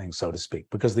happening, so to speak?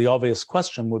 Because the obvious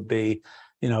question would be,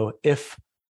 if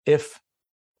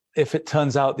it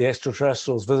turns out the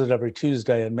extraterrestrials visit every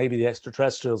Tuesday and maybe the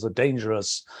extraterrestrials are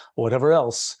dangerous or whatever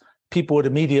else, people would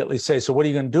immediately say, so what are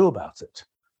you going to do about it?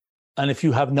 And if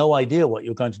you have no idea what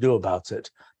you're going to do about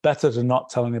it, better to not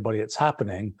tell anybody it's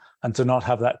happening and to not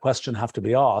have that question have to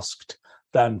be asked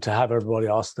than to have everybody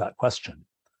ask that question.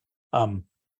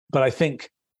 But I think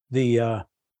there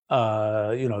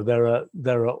are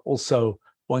also,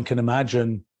 one can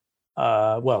imagine,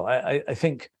 I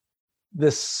think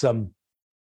this,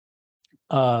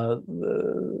 I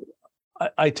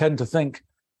tend to think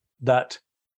that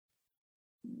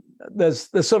there's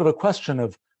sort of a question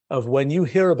of when you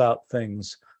hear about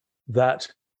things that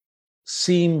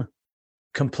seem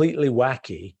completely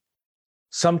wacky,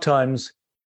 sometimes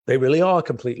they really are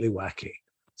completely wacky.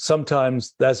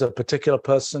 Sometimes there's a particular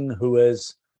person who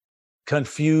is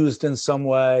confused in some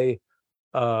way,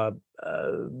 has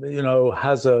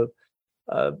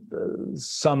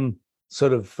some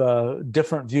sort of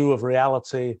different view of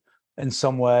reality in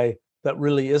some way that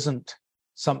really isn't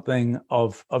something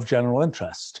of general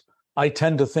interest. I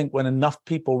tend to think when enough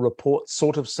people report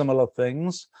sort of similar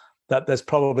things, that there's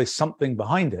probably something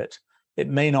behind it. It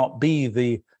may not be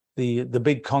the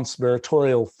big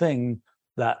conspiratorial thing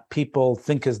that people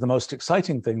think is the most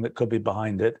exciting thing that could be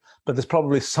behind it, but there's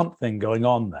probably something going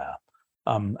on there.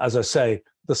 As I say,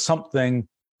 the something,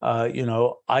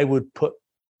 I would put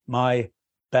my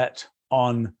bet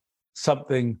on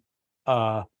something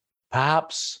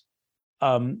perhaps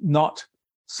not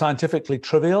scientifically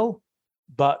trivial,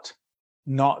 but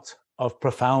not of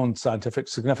profound scientific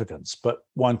significance. But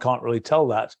one can't really tell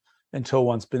that until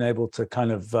one's been able to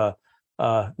kind of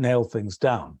nail things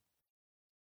down.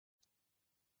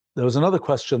 There was another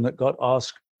question that got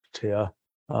asked here.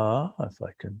 If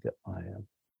I can get my...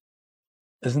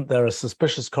 Isn't there a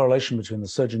suspicious correlation between the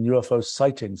surge in UFO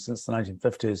sightings since the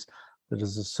 1950s that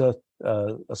is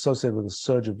associated with a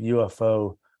surge of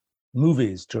UFO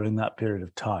movies during that period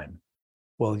of time?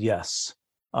 Well, yes.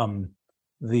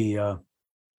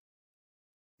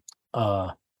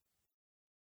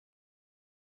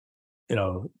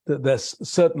 There's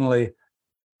certainly,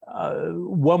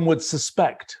 one would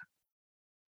suspect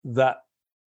that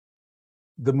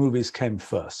the movies came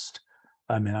first.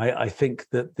 I mean, I think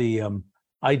that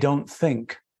I don't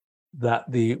think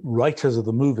that the writers of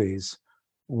the movies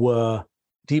were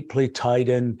deeply tied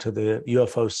into the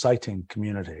UFO sighting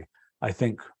community. I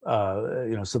think,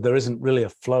 so there isn't really a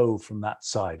flow from that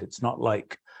side. It's not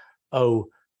like, I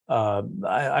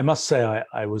must say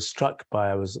I was struck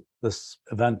by, this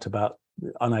event about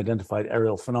unidentified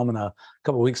aerial phenomena a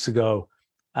couple of weeks ago,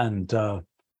 and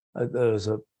there was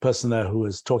a person there who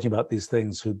was talking about these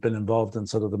things who'd been involved in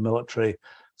sort of the military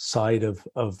side of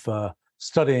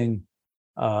studying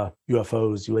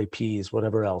UFOs, UAPs,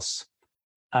 whatever else.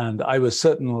 And I was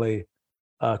certainly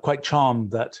quite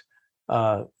charmed that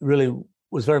really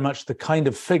was very much the kind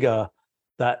of figure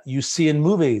that you see in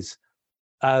movies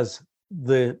as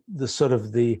the sort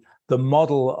of the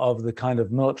model of the kind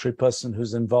of military person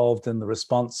who's involved in the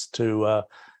response to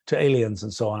aliens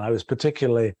and so on. I was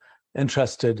particularly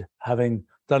interested, having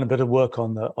done a bit of work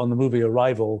on the movie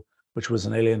Arrival, which was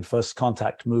an alien first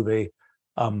contact movie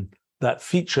that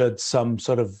featured some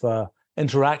sort of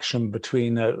interaction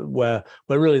between where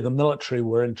really the military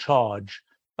were in charge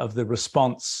of the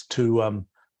response to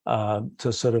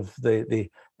sort of the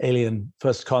alien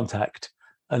first contact.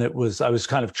 And I was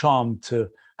kind of charmed to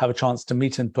have a chance to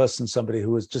meet in person somebody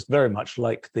who was just very much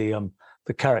like the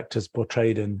characters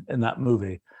portrayed in that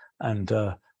movie. And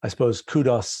I suppose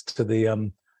kudos to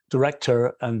the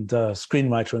director and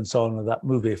screenwriter and so on of that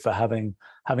movie for having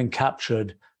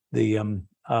captured the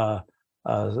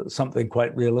something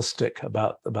quite realistic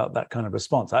about that kind of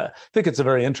response. I think it's a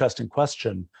very interesting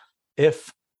question.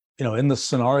 If, in the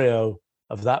scenario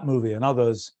of that movie and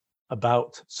others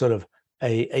about sort of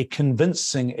a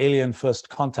convincing alien first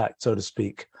contact, so to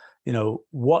speak,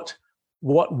 what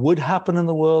would happen in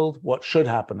the world, what should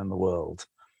happen in the world,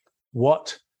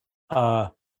 what,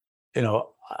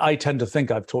 I tend to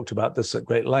think, I've talked about this at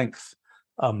great length,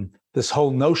 this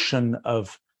whole notion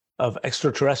of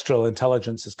extraterrestrial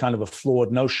intelligence is kind of a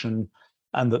flawed notion,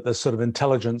 and that there's sort of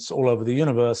intelligence all over the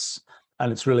universe.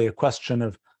 And it's really a question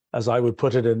of, as I would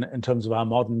put it in terms of our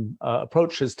modern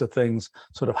approaches to things,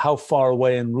 sort of how far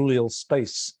away in real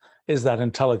space is that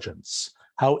intelligence?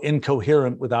 How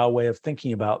incoherent with our way of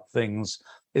thinking about things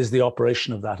is the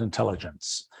operation of that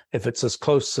intelligence? If it's as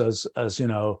close as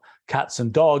cats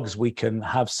and dogs, we can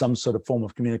have some sort of form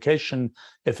of communication.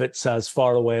 If it's as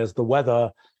far away as the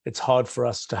weather, it's hard for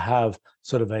us to have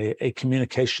sort of a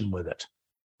communication with it.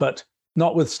 But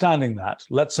notwithstanding that,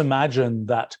 let's imagine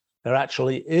that there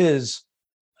actually is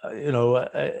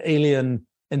alien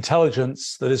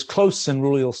intelligence that is close in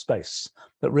real space,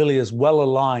 that really is well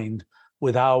aligned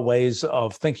with our ways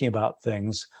of thinking about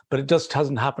things, but it just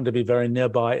hasn't happened to be very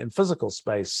nearby in physical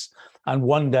space. And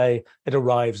one day it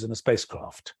arrives in a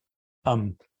spacecraft.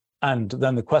 And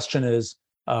then the question is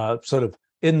sort of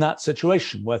in that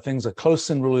situation where things are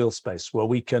close in real space, where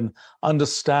we can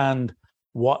understand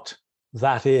what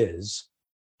that is,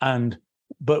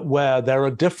 but where there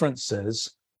are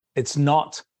differences, it's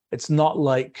not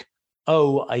like,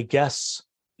 oh, I guess,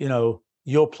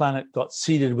 your planet got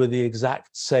seeded with the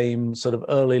exact same sort of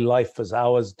early life as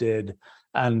ours did,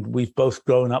 and we've both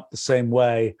grown up the same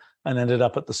way and ended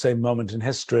up at the same moment in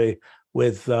history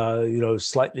with,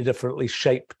 slightly differently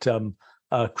shaped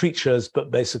creatures, but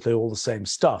basically all the same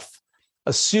stuff.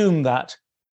 Assume that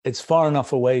it's far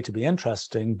enough away to be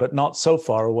interesting, but not so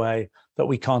far away that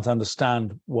we can't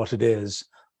understand what it is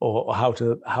or how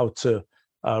to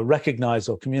recognize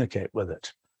or communicate with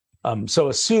it. So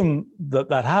assume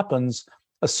that happens.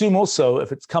 Assume also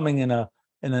if it's coming in an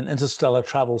interstellar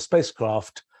travel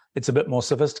spacecraft, it's a bit more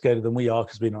sophisticated than we are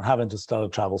because we don't have interstellar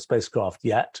travel spacecraft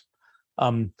yet,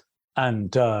 and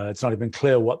it's not even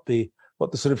clear what the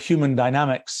sort of human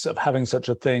dynamics of having such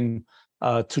a thing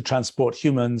to transport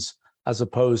humans, as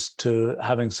opposed to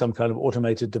having some kind of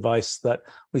automated device that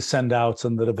we send out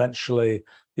and that eventually,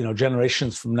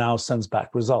 generations from now sends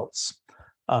back results.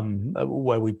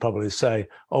 Where we probably say,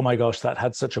 oh my gosh, that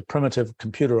had such a primitive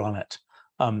computer on it.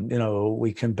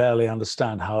 We can barely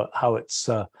understand how it's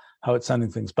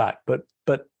sending things back. But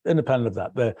independent of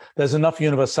that, there's enough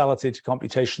universality to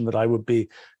computation that I would be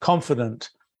confident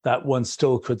that one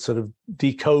still could sort of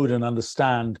decode and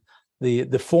understand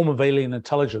the form of alien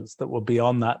intelligence that will be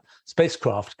on that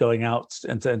spacecraft going out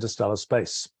into interstellar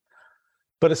space.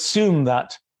 But assume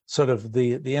that sort of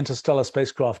the interstellar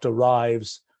spacecraft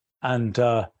arrives and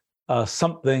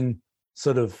something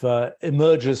sort of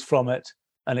emerges from it,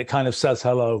 and it kind of says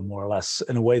hello, more or less,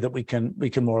 in a way that we can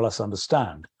more or less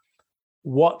understand.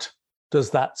 What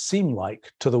does that seem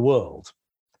like to the world?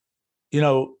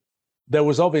 There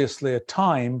was obviously a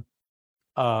time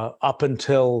up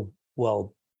until,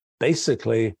 well,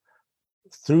 basically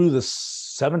through the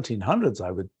 1700s,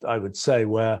 I would say,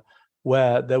 where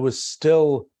there was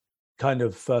still kind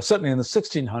of certainly in the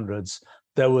 1600s,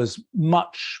 there was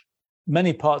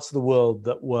many parts of the world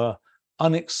that were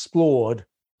unexplored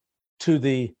to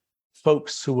the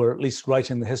folks who were at least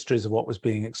writing the histories of what was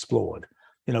being explored.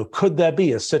 Could there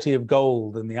be a city of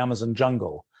gold in the Amazon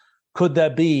jungle? Could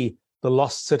there be the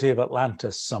lost city of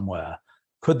Atlantis somewhere?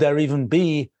 could there even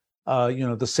be,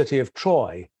 the city of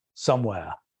Troy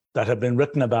somewhere that had been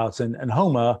written about in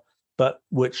Homer, but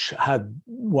which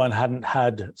one hadn't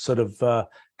had sort of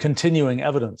continuing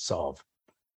evidence of?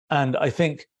 And I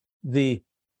think there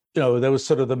was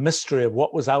sort of the mystery of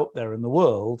what was out there in the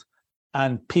world,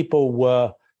 and people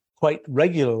were quite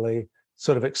regularly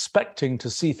sort of expecting to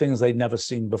see things they'd never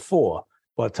seen before.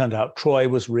 Well, it turned out Troy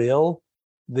was real.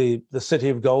 The city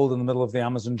of gold in the middle of the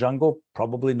Amazon jungle,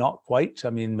 probably not quite. I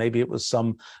mean, maybe it was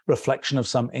some reflection of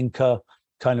some Inca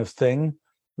kind of thing.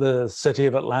 The city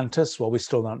of Atlantis, well, we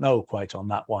still don't know quite on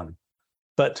that one.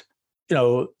 But,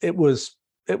 it was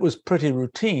pretty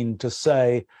routine to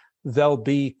say there'll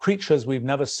be creatures we've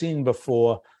never seen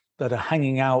before that are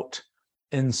hanging out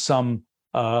in some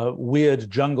weird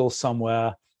jungle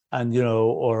somewhere, and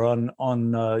or on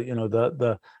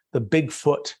the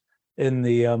Bigfoot in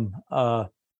the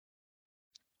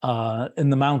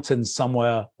mountains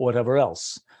somewhere, or whatever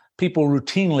else. People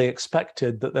routinely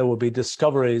expected that there would be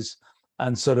discoveries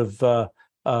and sort of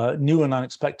new and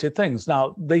unexpected things.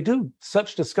 Now,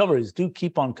 such discoveries do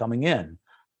keep on coming in,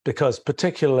 because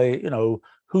particularly,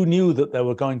 who knew that there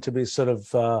were going to be sort of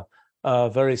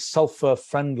very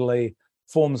sulfur-friendly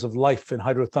forms of life in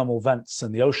hydrothermal vents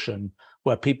in the ocean,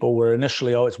 where people were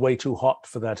initially, it's way too hot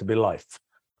for there to be life.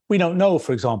 We don't know,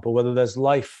 for example, whether there's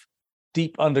life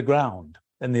deep underground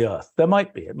in the earth. There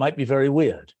might be. It might be very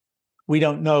weird. We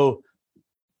don't know.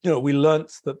 We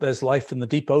learnt that there's life in the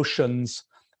deep oceans,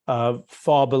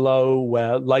 far below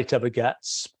where light ever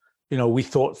gets. We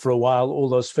thought for a while all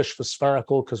those fish were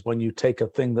spherical, because when you take a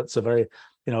thing that's a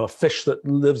fish that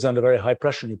lives under very high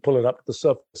pressure and you pull it up to the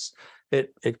surface,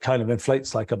 it kind of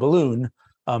inflates like a balloon.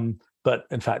 But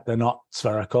in fact, they're not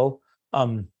spherical.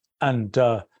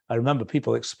 I remember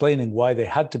people explaining why they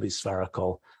had to be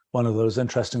spherical, one of those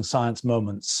interesting science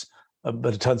moments.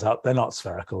 But it turns out they're not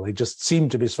spherical. They just seem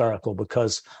to be spherical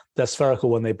because they're spherical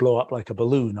when they blow up like a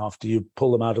balloon after you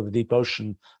pull them out of the deep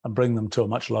ocean and bring them to a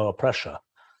much lower pressure.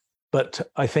 But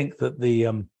I think that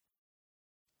the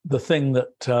thing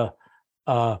that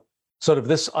sort of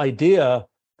this idea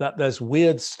that there's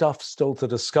weird stuff still to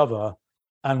discover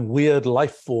and weird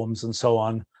life forms and so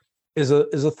on is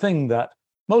a thing that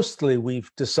mostly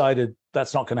we've decided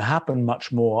that's not going to happen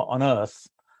much more on Earth.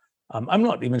 I'm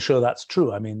not even sure that's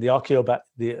true. I mean, the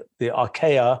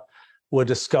archaea were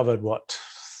discovered,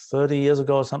 30 years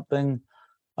ago or something,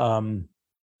 by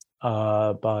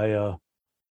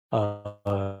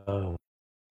oh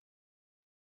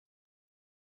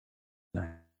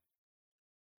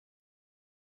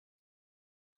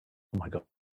my God,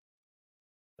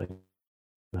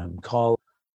 Carl.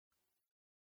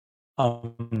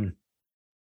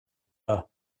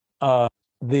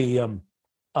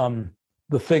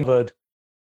 The thing covered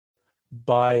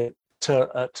by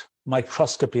at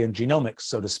microscopy and genomics,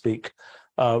 so to speak,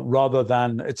 rather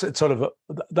than it's sort of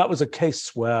that was a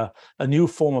case where a new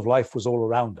form of life was all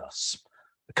around us,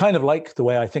 kind of like the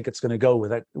way I think it's going to go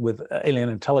with alien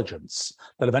intelligence,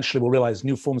 that eventually we'll realize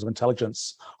new forms of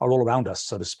intelligence are all around us,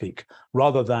 so to speak,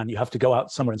 rather than you have to go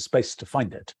out somewhere in space to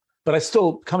find it. But I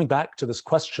still, coming back to this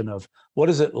question of what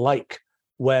is it like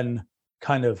when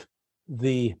kind of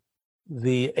the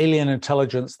alien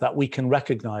intelligence that we can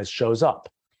recognize shows up?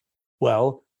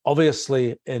 Well,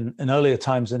 obviously, in earlier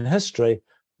times in history,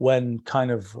 when kind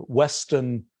of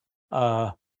Western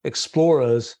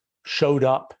explorers showed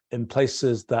up in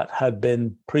places that had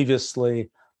been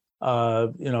previously,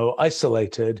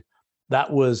 isolated,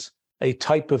 that was a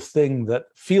type of thing that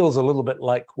feels a little bit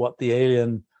like what the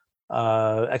alien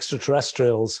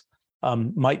extraterrestrials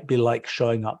might be like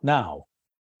showing up now.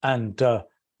 And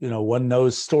one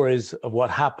knows stories of what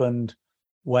happened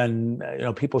when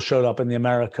people showed up in the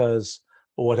Americas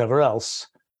or whatever else,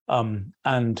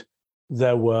 and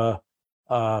there were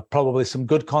probably some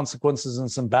good consequences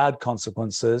and some bad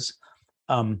consequences.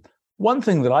 One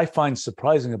thing that I find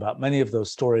surprising about many of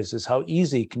those stories is how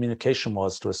easy communication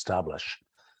was to establish.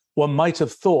 One might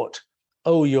have thought,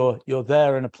 oh, you're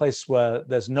there in a place where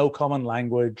there's no common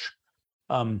language,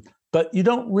 but you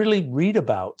don't really read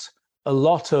about a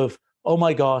lot of, oh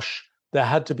my gosh, there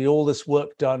had to be all this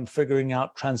work done figuring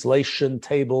out translation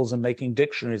tables and making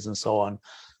dictionaries and so on.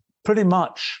 Pretty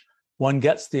much one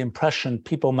gets the impression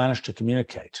people managed to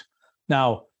communicate.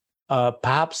 Now,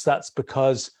 perhaps that's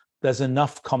because there's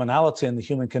enough commonality in the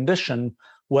human condition,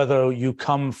 whether you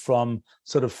come from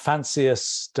sort of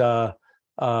fanciest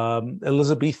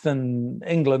Elizabethan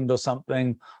England or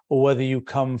something, or whether you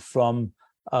come from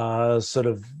sort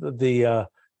of the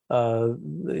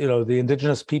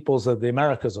indigenous peoples of the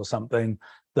Americas or something,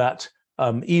 that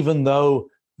even though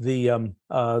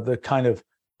the kind of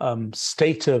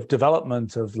state of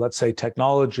development of, let's say,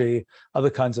 technology, other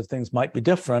kinds of things might be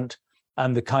different,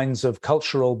 and the kinds of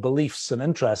cultural beliefs and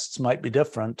interests might be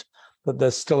different, but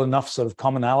there's still enough sort of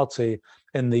commonality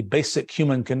in the basic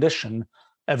human condition.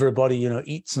 Everybody,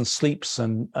 eats and sleeps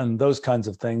and those kinds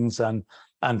of things, and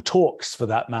talks for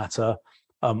that matter,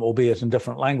 albeit in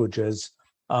different languages.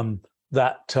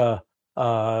 That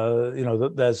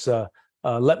there's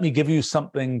let me give you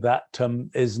something that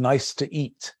is nice to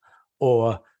eat,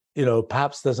 or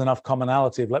perhaps there's enough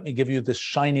commonality of let me give you this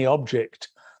shiny object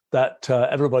that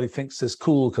everybody thinks is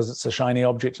cool because it's a shiny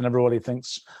object, and everybody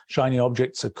thinks shiny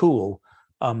objects are cool.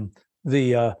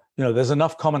 There's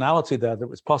enough commonality there that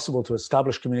it's possible to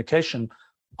establish communication,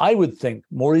 I would think,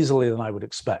 more easily than I would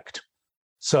expect.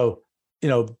 So,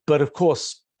 but of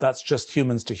course, that's just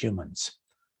humans to humans.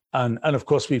 And of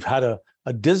course, we've had a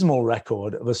dismal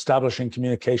record of establishing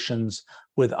communications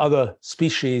with other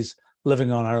species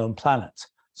living on our own planet.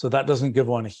 So that doesn't give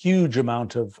one a huge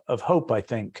amount of hope, I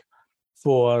think,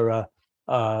 for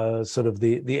sort of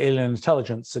the alien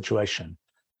intelligence situation.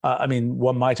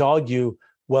 One might argue,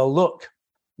 well, look,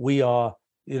 we are,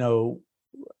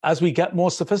 as we get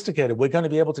more sophisticated, we're going to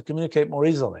be able to communicate more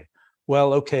easily.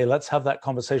 Well, okay, let's have that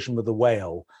conversation with the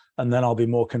whale, and then I'll be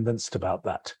more convinced about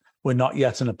that. We're not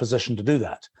yet in a position to do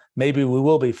that. Maybe we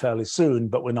will be fairly soon,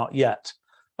 but we're not yet.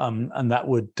 And that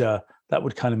would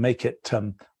kind of make it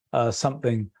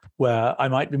something where I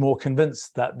might be more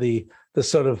convinced that the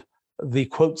sort of the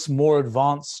quotes more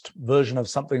advanced version of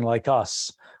something like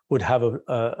us would have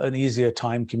an easier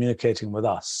time communicating with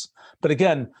us. But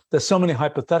again, there's so many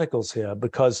hypotheticals here,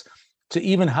 because to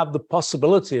even have the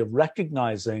possibility of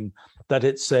recognizing that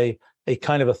it's a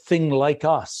kind of a thing like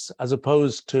us, as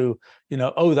opposed to,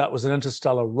 that was an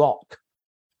interstellar rock.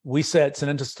 We say it's an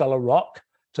interstellar rock.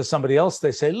 To somebody else,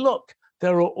 they say, look,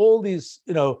 there are all these,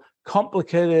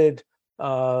 complicated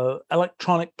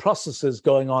electronic processes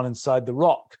going on inside the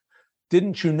rock.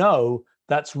 Didn't you know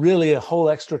that's really a whole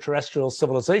extraterrestrial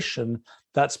civilization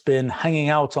that's been hanging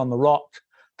out on the rock,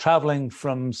 traveling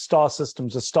from star system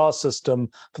to star system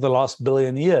for the last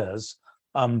billion years?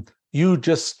 You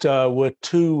just were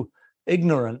too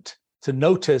ignorant to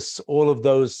notice all of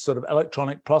those sort of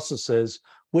electronic processes,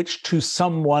 which to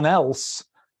someone else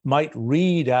might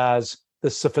read as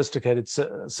this sophisticated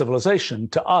civilization.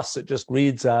 To us, it just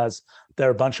reads as there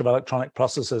are a bunch of electronic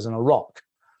processes in a rock.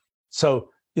 So,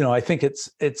 I think it's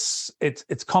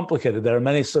complicated. There are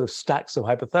many sort of stacks of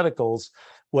hypotheticals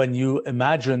when you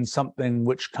imagine something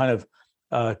which kind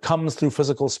of comes through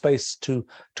physical space to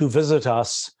visit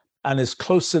us and is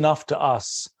close enough to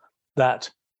us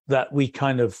that we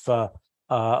kind of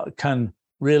can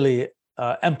really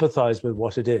empathize with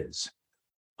what it is.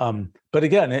 But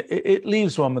again, it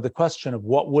leaves one with the question of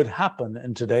what would happen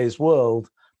in today's world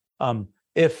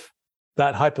if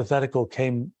that hypothetical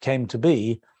came to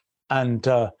be, and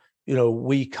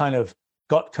we kind of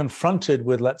got confronted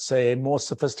with, let's say, a more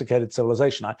sophisticated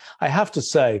civilization. I have to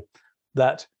say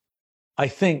that I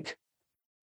think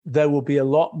there will be a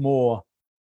lot more.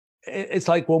 It's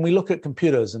like when we look at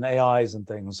computers and AIs and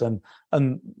things, and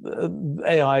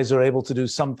AIs are able to do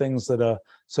some things that are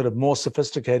sort of more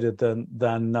sophisticated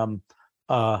than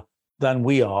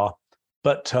we are,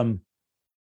 but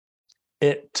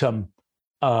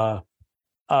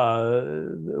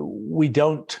we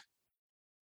don't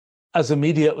as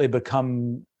immediately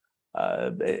become.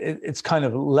 It's kind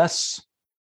of less.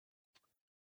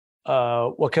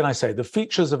 What can I say? The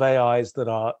features of AIs that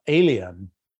are alien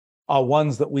are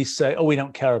ones that we say, oh, we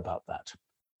don't care about that.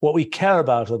 What we care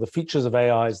about are the features of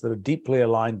AIs that are deeply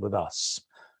aligned with us.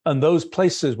 And those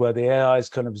places where the AIs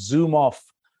kind of zoom off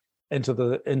into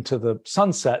the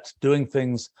sunset, doing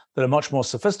things that are much more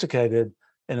sophisticated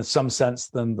in some sense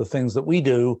than the things that we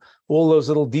do, all those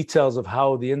little details of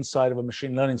how the inside of a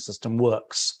machine learning system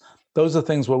works. Those are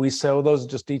things where we say, oh, those are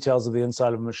just details of the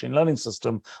inside of a machine learning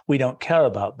system. We don't care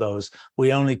about those.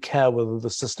 We only care whether the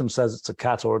system says it's a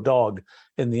cat or a dog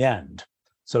in the end,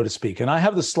 so to speak. And I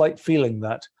have the slight feeling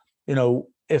that,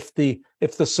 if the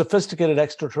sophisticated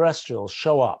extraterrestrials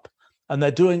show up and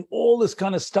they're doing all this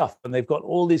kind of stuff, and they've got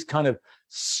all these kind of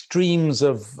streams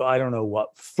of, I don't know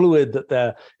what, fluid that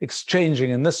they're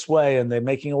exchanging in this way, and they're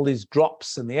making all these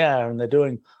drops in the air, and they're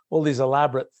doing all these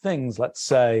elaborate things, let's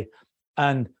say,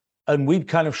 and we'd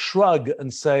kind of shrug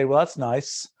and say, well, that's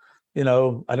nice. I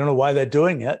don't know why they're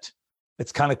doing it.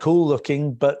 It's kind of cool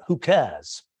looking, but who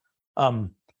cares?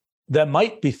 There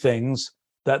might be things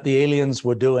that the aliens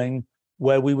were doing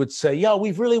where we would say, yeah,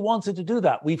 we've really wanted to do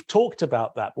that. We've talked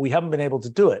about that, but we haven't been able to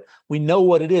do it. We know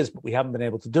what it is, but we haven't been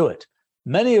able to do it.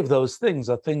 Many of those things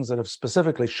are things that have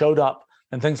specifically showed up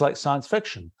in things like science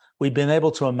fiction, we've been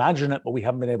able to imagine it, but we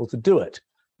haven't been able to do it.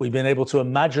 We've been able to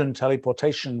imagine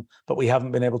teleportation, but we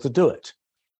haven't been able to do it.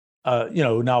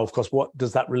 Now, of course, what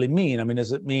does that really mean? I mean,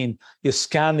 does it mean you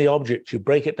scan the object, you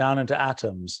break it down into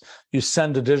atoms, you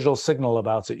send a digital signal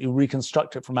about it, you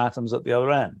reconstruct it from atoms at the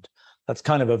other end? That's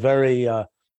kind of a very,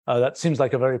 that seems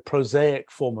like a very prosaic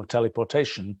form of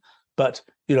teleportation. But,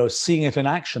 seeing it in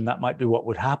action, that might be what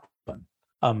would happen.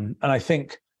 And I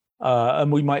think,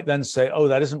 and we might then say, oh,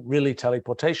 that isn't really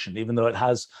teleportation, even though it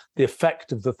has the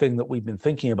effect of the thing that we've been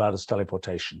thinking about as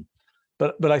teleportation.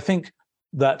 But I think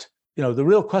that, the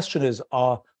real question is,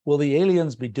 will the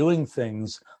aliens be doing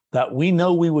things that we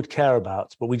know we would care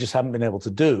about, but we just haven't been able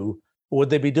to do? Or would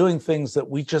they be doing things that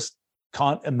we just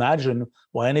can't imagine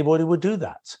why anybody would do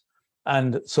that?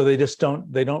 And so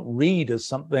they don't read as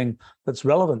something that's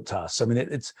relevant to us. I mean,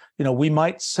 it's, we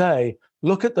might say,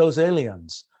 look at those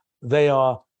aliens. They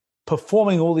are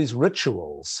performing all these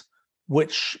rituals,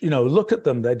 which, look at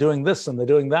them. They're doing this and they're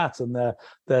doing that, and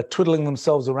they're twiddling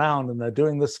themselves around, and they're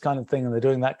doing this kind of thing and they're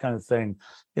doing that kind of thing.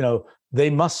 They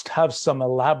must have some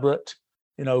elaborate,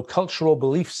 cultural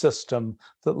belief system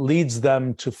that leads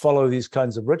them to follow these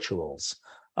kinds of rituals.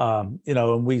 And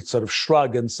we sort of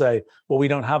shrug and say, well, we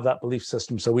don't have that belief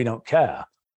system, so we don't care.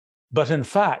 But in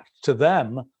fact, to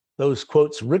them, those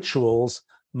quotes rituals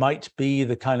might be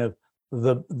the kind of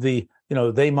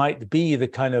they might be the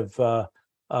kind of the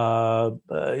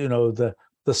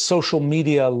social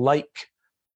media like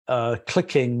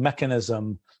clicking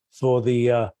mechanism for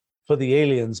the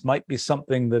aliens might be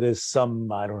something that is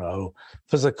some, I don't know,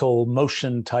 physical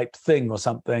motion type thing or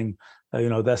something.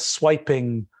 They're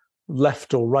swiping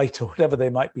left or right or whatever they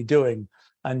might be doing,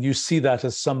 and you see that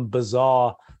as some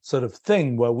bizarre sort of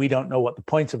thing where we don't know what the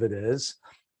point of it is,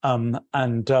 and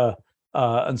so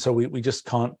we just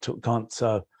can't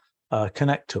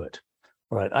connect to it.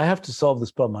 All right, I have to solve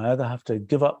this problem. I either have to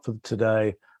give up for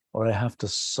today, or I have to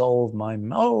solve my.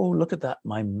 Oh, look at that!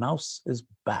 My mouse is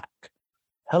back.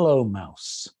 Hello,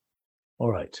 mouse. All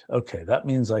right, okay, that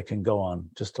means I can go on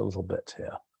just a little bit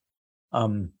here.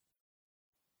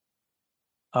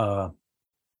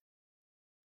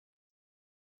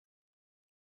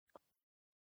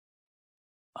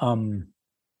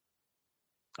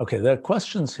 Okay, there are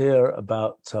questions here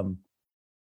about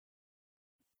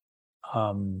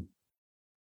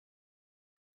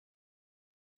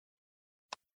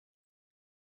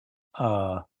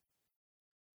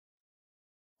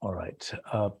all right.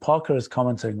 Parker is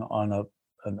commenting on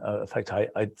an effect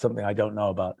something I don't know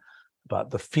about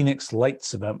the Phoenix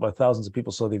Lights event, where thousands of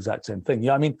people saw the exact same thing.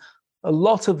 Yeah, I mean, a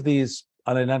lot of these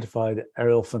unidentified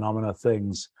aerial phenomena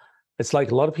things, it's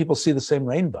like a lot of people see the same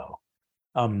rainbow,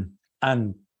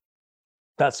 and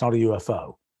that's not a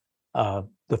UFO.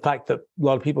 The fact that a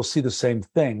lot of people see the same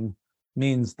thing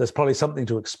means there's probably something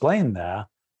to explain there.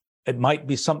 It might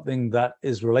be something that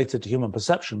is related to human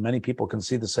perception. Many people can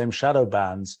see the same shadow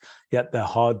bands, yet they're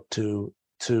hard to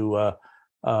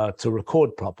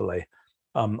record properly.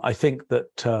 I think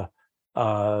that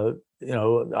I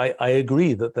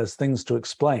agree that there's things to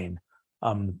explain.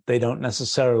 They don't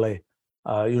necessarily,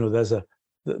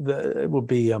 it would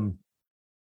be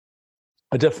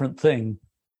a different thing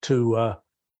to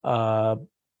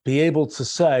be able to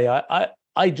say. I'd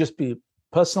be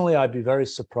very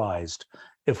surprised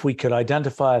if we could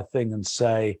identify a thing and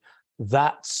say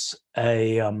that's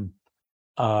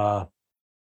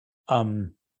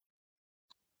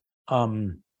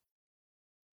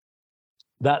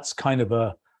that's kind of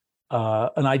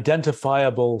an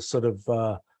identifiable sort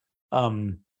of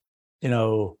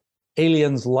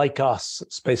aliens like us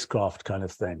spacecraft kind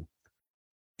of thing.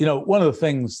 One of the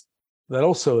things that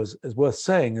also is worth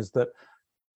saying is that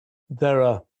there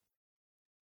are,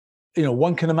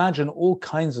 one can imagine all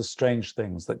kinds of strange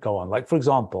things that go on. Like, for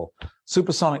example,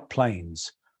 supersonic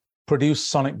planes produce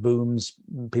sonic booms.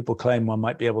 People claim one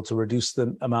might be able to reduce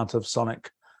the amount of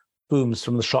sonic booms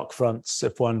from the shock fronts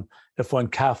if one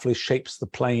carefully shapes the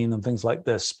plane and things like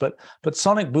this. But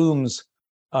sonic booms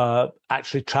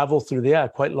actually travel through the air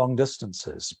quite long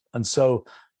distances, and so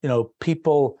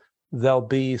they'll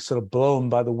be sort of blown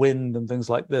by the wind and things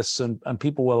like this, and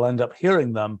people will end up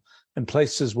hearing them in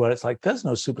places where it's like there's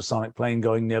no supersonic plane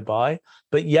going nearby,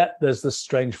 but yet there's this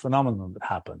strange phenomenon that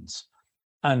happens.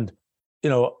 And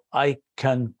I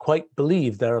can quite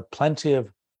believe there are plenty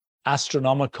of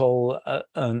astronomical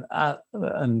and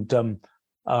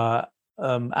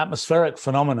atmospheric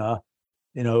phenomena,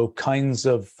 kinds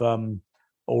of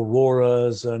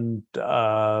auroras and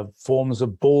forms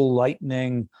of ball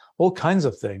lightning, all kinds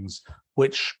of things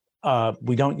which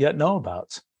we don't yet know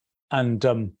about. And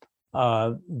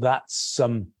that's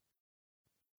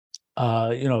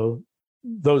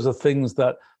those are things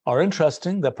that are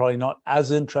interesting. They're probably not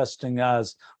as interesting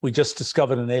as we just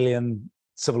discovered an alien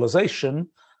civilization,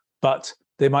 but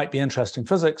they might be interesting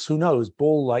physics. Who knows?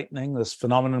 Ball lightning, this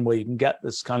phenomenon where you can get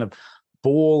this kind of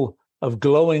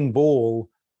glowing ball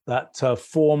that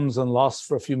forms and lasts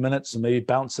for a few minutes and maybe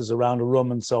bounces around a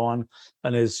room and so on,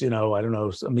 and is, I don't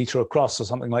know, a meter across or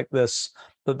something like this.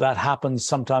 That happens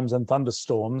sometimes in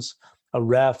thunderstorms, a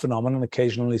rare phenomenon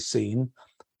occasionally seen.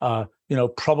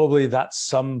 Probably that's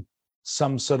some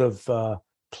sort of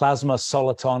plasma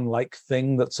soliton-like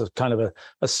thing that's a kind of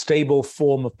a stable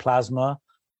form of plasma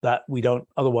that we don't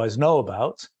otherwise know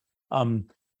about.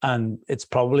 And it's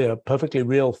probably a perfectly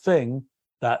real thing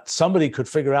that somebody could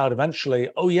figure out eventually,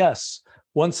 oh yes,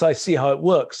 once I see how it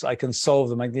works, I can solve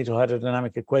the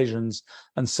magnetohydrodynamic equations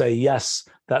and say, yes,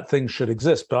 that thing should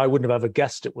exist. But I wouldn't have ever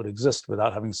guessed it would exist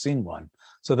without having seen one.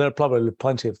 So there are probably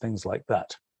plenty of things like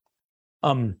that.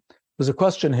 There's a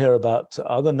question here about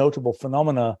other notable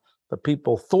phenomena that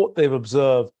people thought they've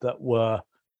observed that were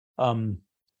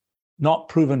not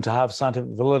proven to have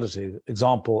scientific validity.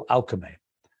 Example, alchemy.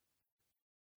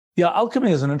 Yeah,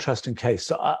 alchemy is an interesting case.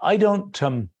 So I don't.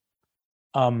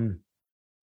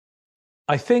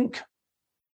 I think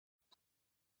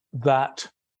that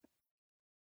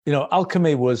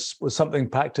alchemy was something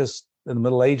practiced in the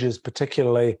Middle Ages,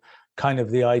 particularly kind of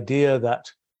the idea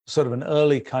that sort of an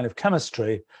early kind of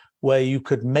chemistry where you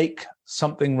could make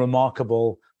something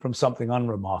remarkable from something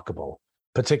unremarkable,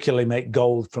 particularly make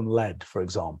gold from lead, for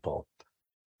example.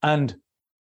 And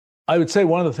I would say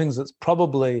one of the things that's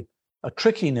probably a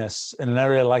trickiness in an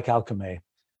area like alchemy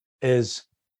is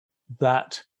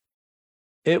that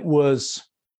it was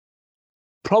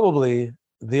probably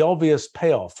the obvious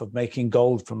payoff of making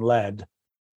gold from lead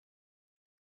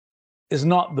is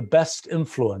not the best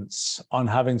influence on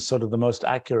having sort of the most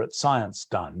accurate science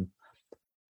done.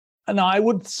 And I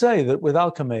would say that with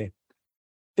alchemy,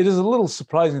 it is a little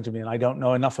surprising to me, and I don't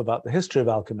know enough about the history of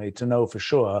alchemy to know for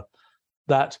sure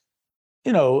that,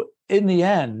 in the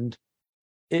end,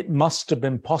 it must have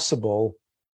been possible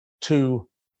to,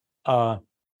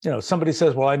 somebody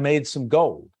says, well, I made some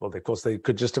gold. Well, of course, they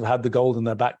could just have had the gold in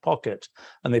their back pocket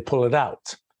and they pull it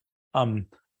out. My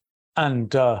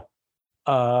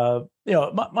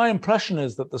impression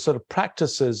is that the sort of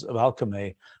practices of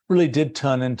alchemy really did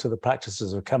turn into the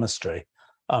practices of chemistry.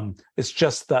 It's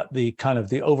just that the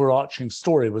overarching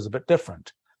story was a bit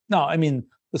different. Now, I mean,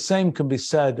 the same can be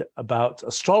said about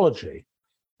astrology.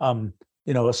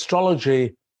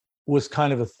 Astrology was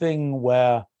kind of a thing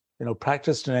where,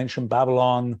 practiced in ancient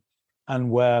Babylon, and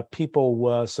where people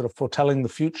were sort of foretelling the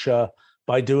future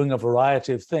by doing a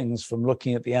variety of things, from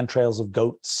looking at the entrails of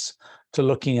goats to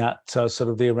looking at sort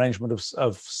of the arrangement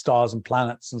of stars and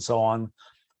planets and so on.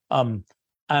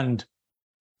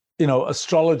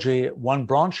 Astrology, one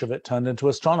branch of it turned into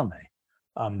astronomy,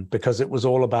 because it was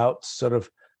all about sort of,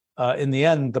 in the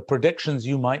end, the predictions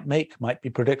you might make might be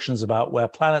predictions about where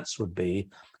planets would be.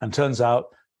 And turns out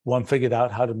one figured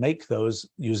out how to make those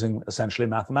using essentially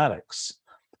mathematics.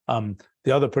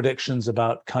 The other predictions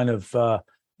about kind of,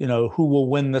 who will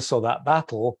win this or that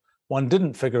battle, one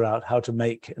didn't figure out how to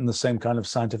make in the same kind of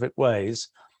scientific ways.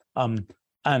 But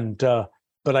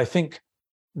I think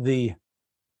there's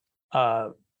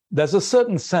a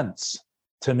certain sense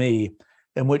to me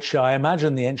in which I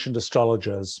imagine the ancient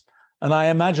astrologers, and I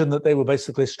imagine that they were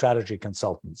basically strategy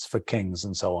consultants for kings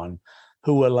and so on,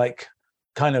 who were like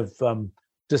kind of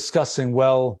discussing,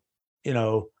 well,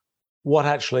 what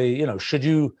actually, should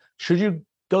you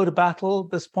go to battle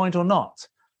at this point or not?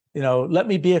 Let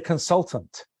me be a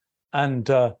consultant and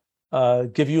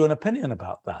give you an opinion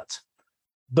about that.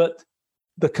 But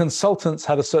the consultants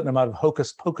had a certain amount of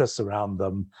hocus pocus around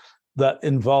them that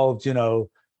involved,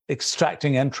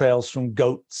 extracting entrails from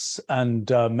goats and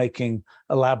making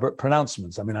elaborate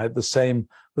pronouncements. I mean, the same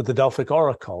with the Delphic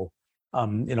Oracle.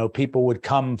 People would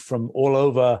come from all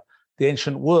over the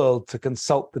ancient world to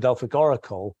consult the Delphic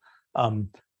Oracle.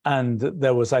 And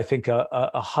there was, I think,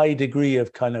 a high degree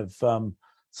of kind of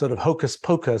sort of hocus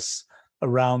pocus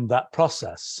around that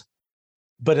process.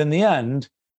 But in the end,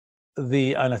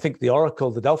 and I think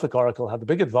the Delphic Oracle had the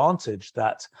big advantage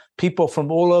that people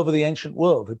from all over the ancient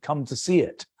world had come to see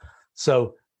it.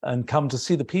 And come to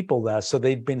see the people there. So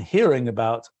they'd been hearing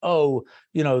about,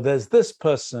 there's this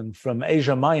person from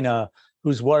Asia Minor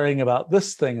who's worrying about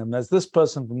this thing, and there's this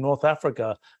person from North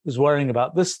Africa who's worrying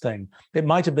about this thing. It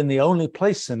might have been the only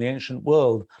place in the ancient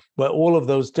world where all of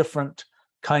those different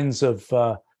kinds of,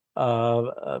 all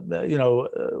of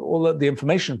the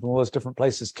information from all those different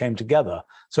places came together.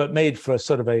 So it made for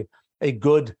sort of a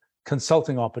good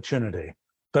consulting opportunity.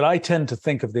 But I tend to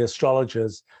think of the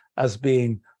astrologers as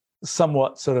being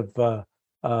somewhat sort of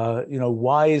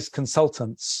wise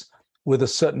consultants with a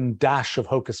certain dash of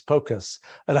hocus pocus.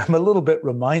 And I'm a little bit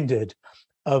reminded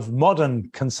of modern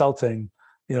consulting,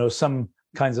 some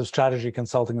kinds of strategy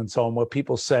consulting and so on, where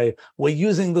people say, we're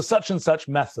using the such and such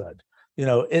method.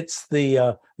 It's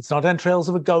not entrails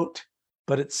of a goat,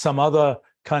 but it's some other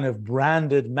kind of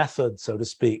branded method, so to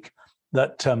speak,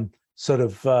 that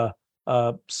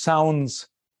sounds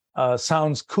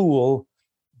cool,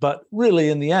 but really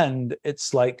in the end,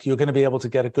 it's like you're going to be able to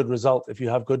get a good result if you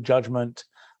have good judgment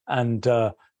and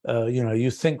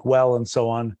you think well and so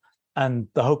on. And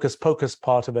the hocus pocus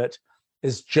part of it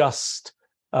is just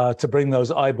to bring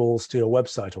those eyeballs to your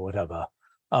website or whatever.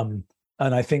 And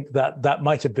I think that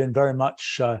might have been very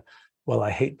much, I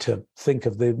hate to think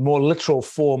of the more literal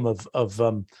form of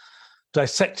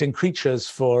dissecting creatures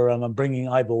for bringing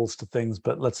eyeballs to things,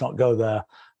 but let's not go there,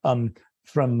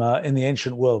 from in the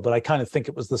ancient world. But I kind of think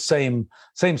it was the same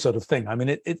sort of thing. I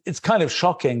mean, it's kind of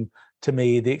shocking to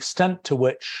me the extent to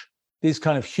which these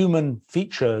kind of human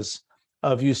features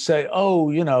of, you say,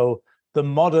 the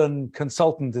modern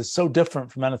consultant is so different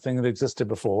from anything that existed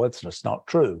before. It's just not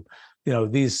true.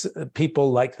 These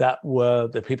people like that were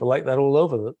the people like that all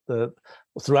over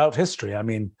throughout history. I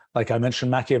mean, like I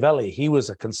mentioned, Machiavelli, he was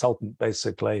a consultant,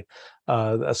 basically,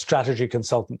 a strategy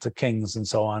consultant to kings and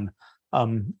so on. As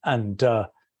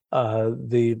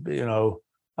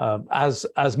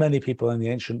many people in the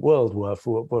ancient world were,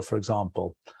 for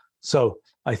example. So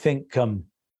I think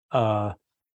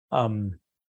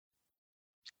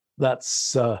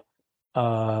that's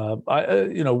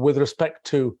with respect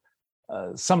to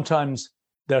sometimes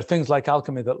there are things like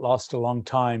alchemy that last a long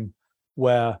time,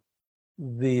 where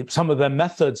some of their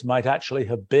methods might actually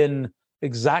have been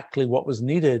exactly what was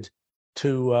needed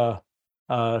to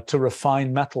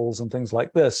refine metals and things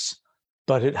like this,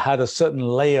 but it had a certain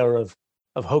layer of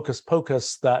hocus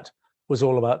pocus that was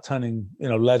all about turning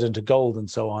lead into gold and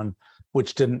so on,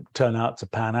 which didn't turn out to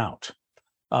pan out.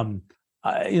 I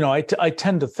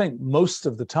tend to think most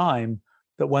of the time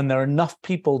that when there are enough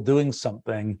people doing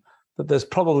something, that there's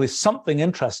probably something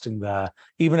interesting there,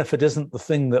 even if it isn't the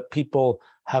thing that people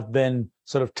have been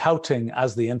sort of touting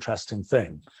as the interesting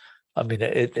thing. I mean,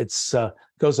 it's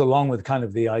goes along with kind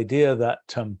of the idea that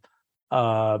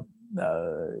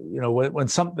when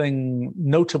something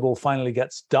notable finally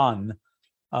gets done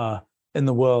in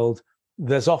the world,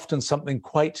 there's often something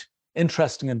quite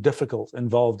interesting and difficult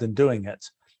involved in doing it,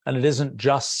 and it isn't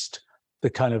just the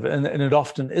kind of, and it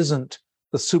often isn't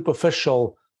the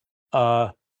superficial,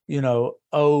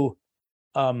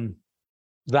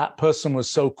 that person was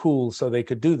so cool so they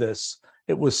could do this.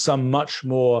 It was some much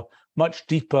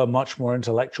deeper, much more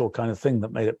intellectual kind of thing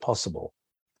that made it possible.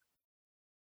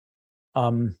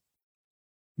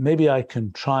 Maybe I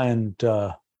can try and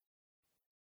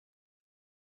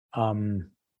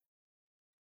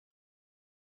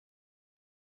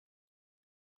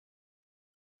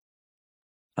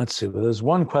let's see. Well, there's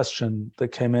one question that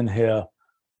came in here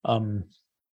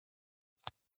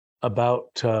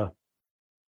about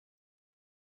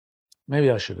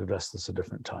maybe I should address this a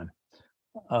different time,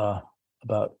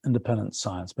 about independent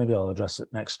science. Maybe I'll address it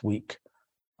next week.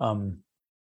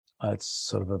 It's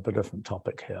sort of a bit different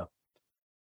topic here.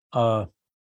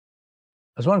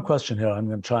 There's one question here. I'm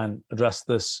going to try and address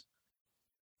this.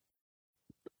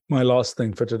 My last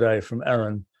thing for today, from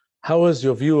Erin. How has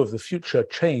your view of the future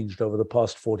changed over the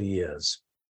past 40 years?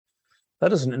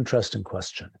 That is an interesting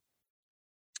question.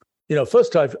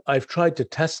 First I've tried to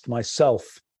test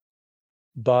myself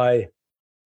by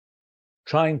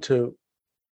trying to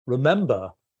remember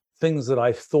things that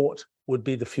I thought would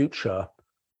be the future,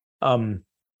 and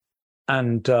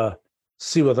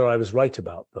see whether I was right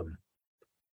about them.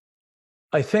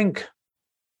 I think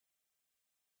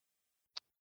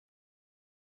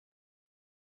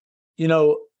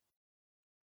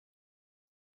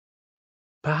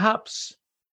perhaps,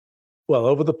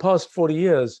 over the past 40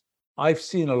 years, I've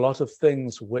seen a lot of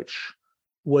things which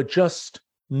were just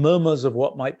murmurs of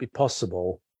what might be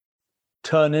possible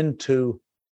turn into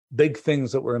big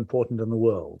things that were important in the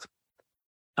world.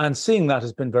 And seeing that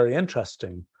has been very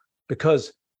interesting,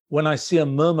 because when I see a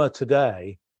murmur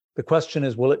today, the question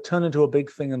is, will it turn into a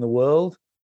big thing in the world,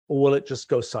 or will it just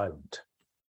go silent?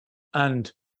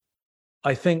 And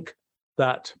I think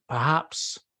that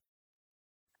perhaps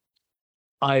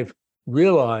I've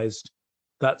realized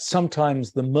that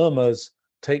sometimes the murmurs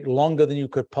take longer than you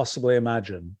could possibly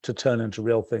imagine to turn into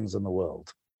real things in the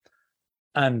world.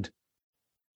 And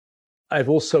I've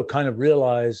also kind of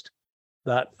realized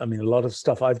that, a lot of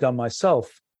stuff I've done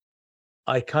myself,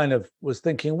 I kind of was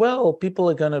thinking, well, people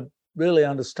are going to really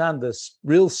understand this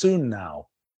real soon now.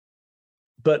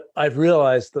 But I've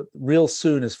realized that real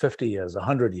soon is 50 years,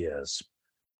 100 years.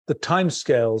 The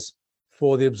timescales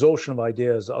for the absorption of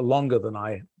ideas are longer than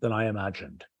I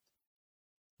imagined.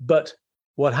 But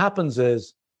what happens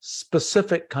is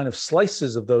specific kind of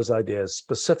slices of those ideas,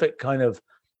 specific kind of,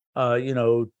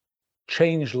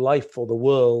 change life or the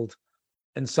world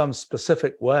in some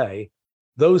specific way,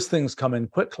 those things come in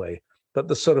quickly. But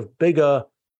the sort of bigger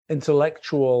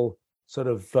intellectual sort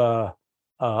of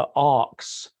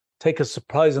arcs take a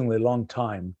surprisingly long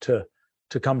time to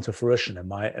come to fruition in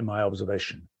my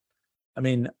observation. I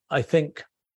mean, I think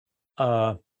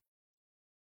there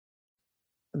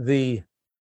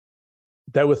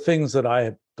were things that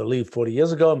I believed 40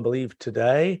 years ago and believe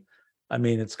today. I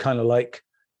mean, it's kind of like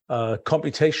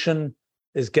computation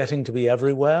is getting to be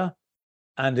everywhere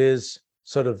and is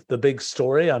sort of the big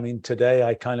story. I mean, today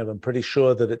I kind of am pretty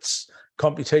sure that it's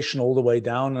computation all the way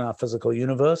down in our physical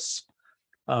universe.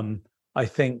 I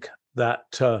think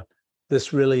that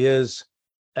this really is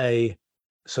a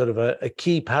sort of a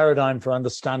key paradigm for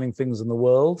understanding things in the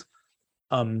world.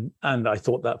 And I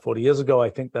thought that 40 years ago. I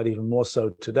think that even more so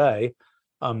today.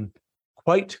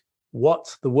 Quite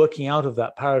what the working out of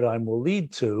that paradigm will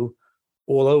lead to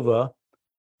all over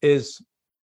is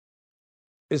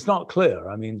not clear.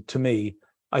 I mean, to me,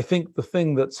 I think the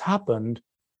thing that's happened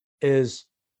is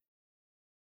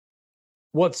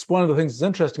one of the things that's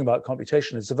interesting about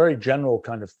computation is a very general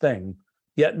kind of thing,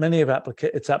 yet many of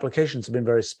its applications have been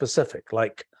very specific.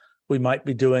 Like we might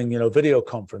be doing, video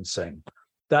conferencing.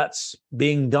 That's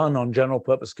being done on general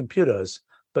purpose computers,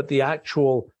 but the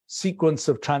actual sequence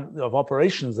of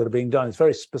operations that are being done is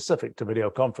very specific to video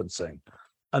conferencing.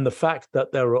 And the fact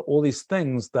that there are all these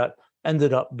things that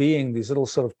ended up being these little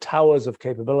sort of towers of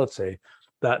capability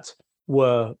that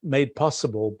were made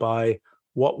possible by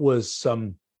what was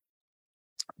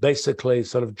basically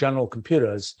sort of general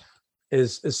computers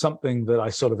is something that I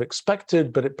sort of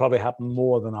expected, but it probably happened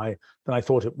more than I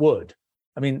thought it would.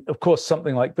 I mean, of course,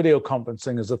 something like video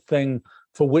conferencing is a thing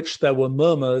for which there were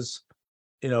murmurs,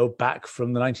 back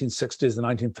from the 1960s, the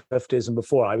 1950s, and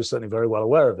before. I was certainly very well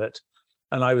aware of it.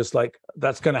 And I was like,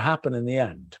 that's going to happen in the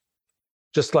end.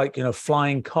 Just like,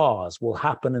 flying cars will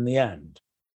happen in the end,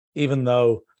 even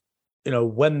though,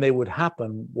 when they would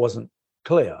happen wasn't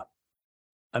clear.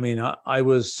 I mean, I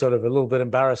was sort of a little bit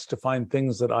embarrassed to find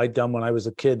things that I'd done when I was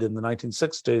a kid in the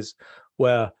 1960s,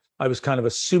 where I was kind of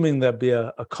assuming there'd be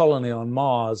a colony on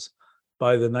Mars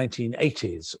by the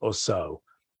 1980s or so.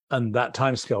 And that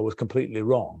timescale was completely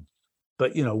wrong.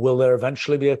 But, will there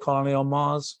eventually be a colony on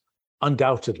Mars?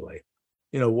 Undoubtedly.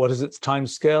 What is its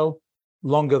timescale?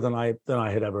 Longer than I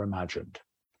had ever imagined.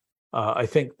 I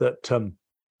think that,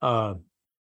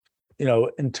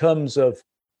 in terms of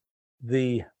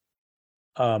the,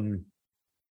 I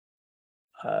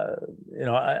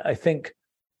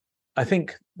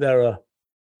think there are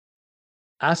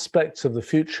aspects of the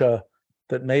future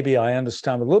that maybe I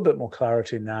understand with a little bit more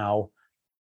clarity now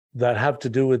that have to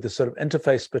do with the sort of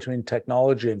interface between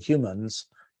technology and humans,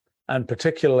 and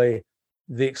particularly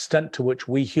the extent to which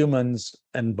we humans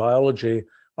in biology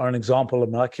are an example of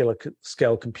molecular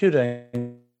scale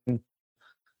computing, and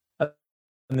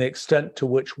the extent to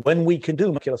which, when we can do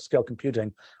molecular scale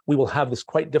computing, we will have this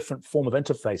quite different form of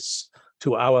interface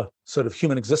to our sort of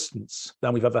human existence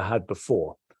than we've ever had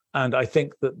before. And I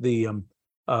think that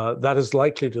that is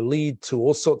likely to lead to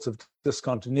all sorts of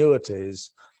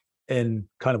discontinuities in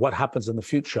kind of what happens in the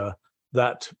future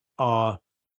that are,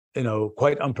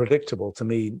 quite unpredictable to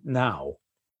me now.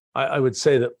 I would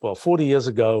say that, 40 years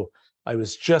ago, I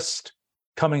was just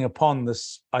coming upon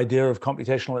this idea of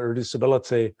computational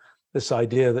irreducibility, this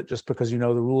idea that just because you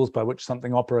know the rules by which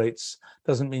something operates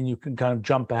doesn't mean you can kind of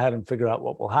jump ahead and figure out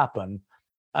what will happen.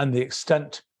 And the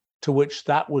extent to which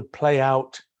that would play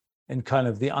out in kind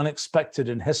of the unexpected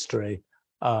in history,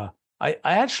 I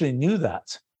actually knew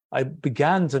that. I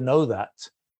began to know that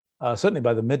certainly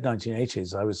by the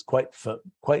mid-1980s. I was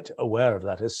quite aware of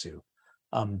that issue.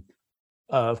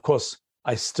 Of course,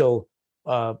 I still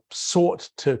sought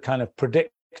to kind of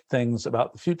predict things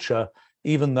about the future,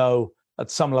 even though at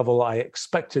some level I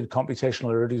expected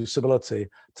computational irreducibility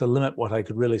to limit what I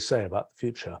could really say about the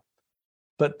future.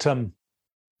 But I'm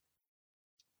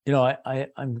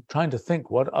trying to think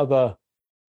what other.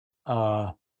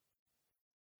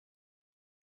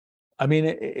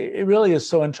 It really is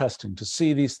so interesting to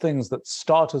see these things that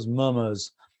start as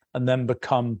murmurs and then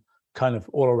become kind of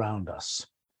all around us.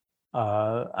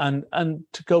 And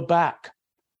to go back,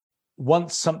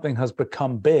 once something has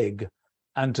become big,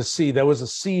 and to see there was a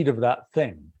seed of that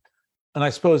thing. And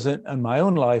I suppose in my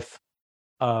own life,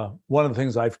 one of the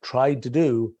things I've tried to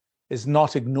do is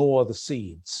not ignore the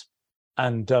seeds.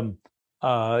 And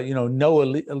know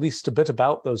at least a bit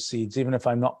about those seeds, even if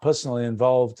I'm not personally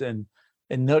involved in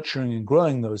nurturing and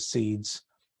growing those seeds,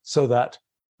 so that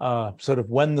sort of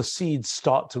when the seeds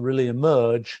start to really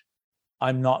emerge,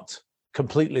 I'm not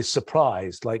completely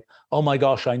surprised, like, oh my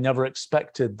gosh, I never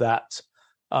expected that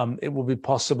it will be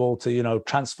possible to,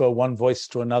 transfer one voice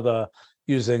to another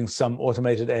using some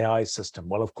automated AI system.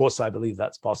 Well, of course, I believe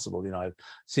that's possible. I've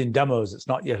seen demos. It's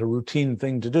not yet a routine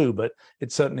thing to do, but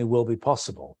it certainly will be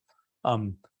possible.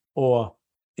 Of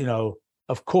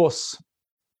course,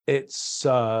 it's,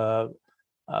 there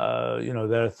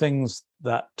are things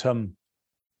that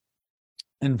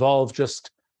involve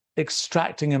just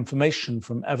extracting information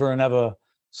from ever and ever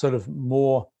sort of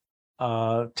more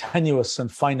tenuous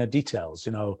and finer details.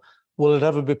 Will it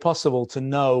ever be possible to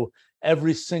know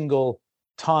every single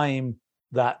time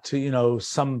that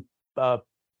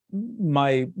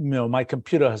my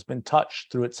computer has been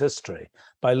touched through its history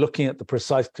by looking at the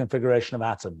precise configuration of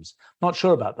atoms? Not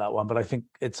sure about that one, but I think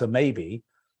it's a maybe.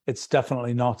 It's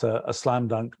definitely not a slam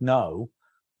dunk no.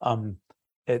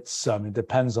 It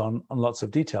depends on lots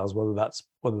of details whether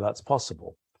that's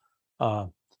possible.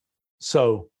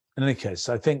 So in any case,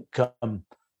 I think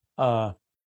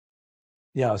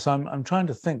So I'm trying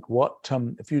to think what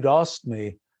if you'd asked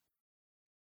me,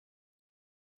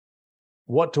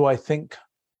 what do I think?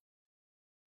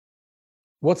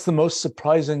 What's the most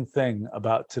surprising thing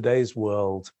about today's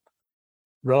world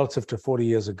relative to 40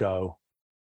 years ago?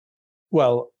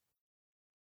 Well,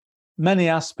 many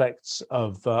aspects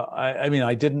of.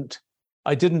 I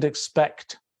didn't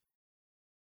expect.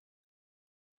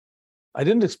 I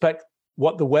didn't expect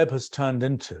what the web has turned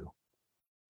into.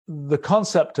 The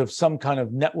concept of some kind of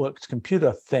networked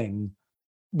computer thing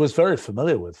was very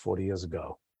familiar with 40 years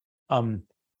ago.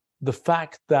 The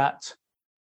fact that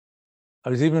I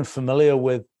was even familiar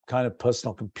with kind of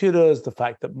personal computers, the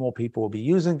fact that more people will be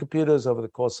using computers over the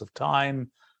course of time,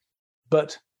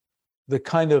 but the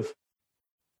kind of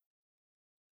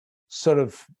sort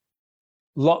of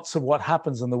lots of what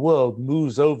happens in the world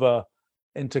moves over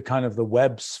into kind of the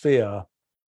web sphere.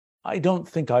 I don't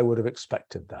think I would have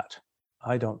expected that.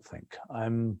 I don't think.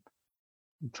 I'm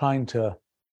trying to,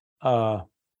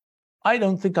 I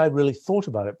don't think I really thought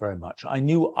about it very much. I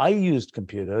knew I used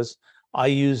computers, I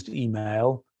used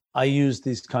email, I used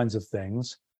these kinds of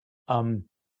things.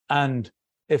 And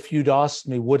if you'd asked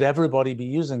me, would everybody be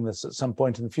using this at some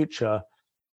point in the future,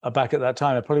 back at that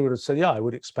time, I probably would have said, yeah, I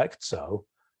would expect so.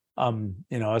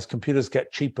 As computers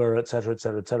get cheaper, et cetera,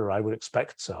 I would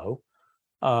expect so.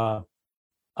 But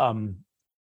I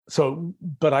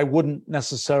wouldn't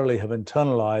necessarily have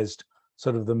internalized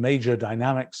sort of the major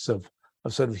dynamics of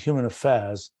sort of human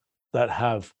affairs that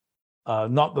have,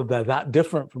 not that they're that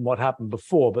different from what happened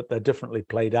before, but they're differently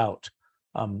played out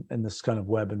in this kind of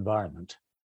web environment.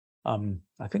 I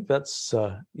think that's,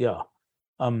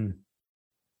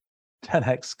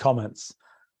 10x comments.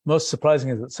 Most surprising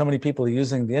is that so many people are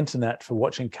using the internet for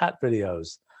watching cat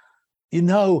videos.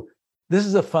 This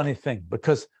is a funny thing,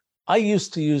 because I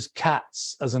used to use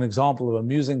cats as an example of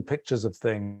amusing pictures of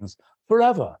things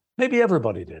forever. Maybe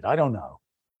everybody did, I don't know.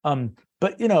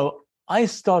 But I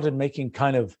started making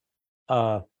kind of,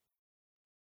 but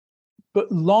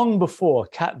long before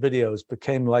cat videos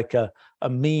became like a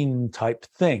meme type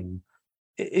thing,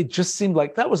 it just seemed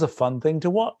like that was a fun thing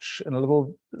to watch in a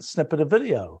little snippet of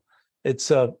video. It's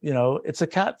a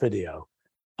cat video.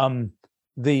 I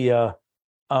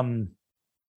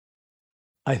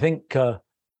think,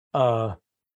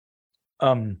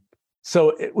 so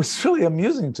it was really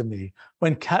amusing to me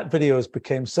when cat videos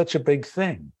became such a big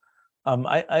thing.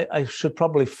 I should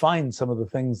probably find some of the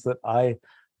things that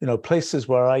places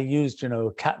where I used,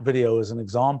 cat video as an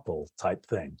example type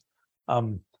thing.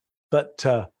 That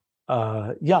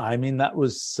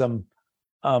was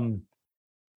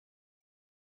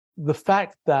the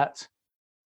fact that,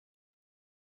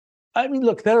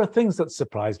 look, there are things that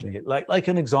surprised me. Like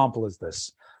an example is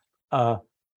this.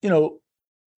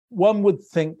 One would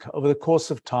think over the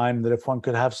course of time that if one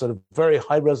could have sort of very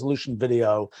high resolution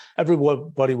video,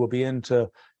 everybody will be into,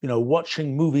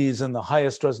 watching movies in the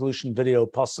highest resolution video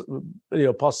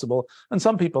possible. And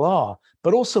some people are,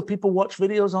 but also people watch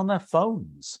videos on their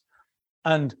phones.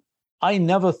 And I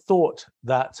never thought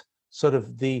that sort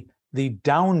of the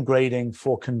downgrading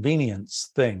for convenience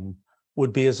thing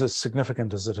would be as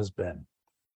significant as it has been.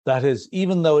 That is,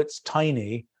 even though it's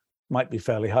tiny, might be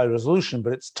fairly high resolution,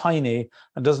 but it's tiny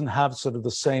and doesn't have sort of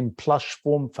the same plush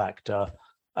form factor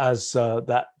as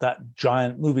that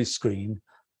giant movie screen,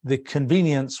 the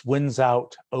convenience wins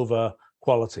out over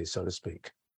quality, so to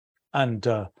speak. And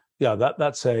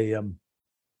that's a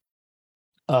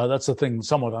thing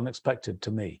somewhat unexpected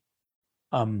to me.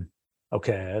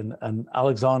 Okay, and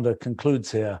Alexander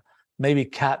concludes here, maybe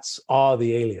cats are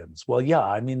the aliens. Well, yeah,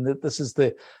 I mean, this is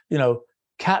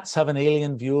cats have an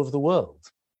alien view of the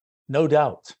world, no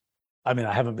doubt. I mean,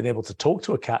 I haven't been able to talk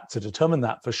to a cat to determine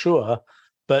that for sure,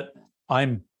 but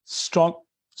I'm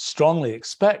strongly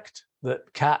expect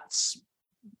that cats,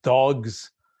 dogs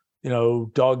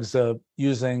are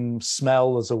using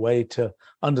smell as a way to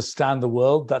understand the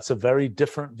world. That's a very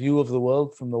different view of the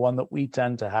world from the one that we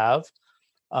tend to have.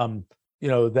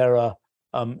 There are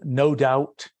no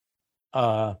doubt,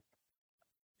 the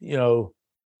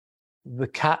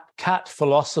cat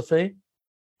philosophy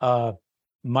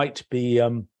might be,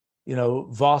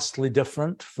 vastly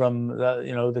different from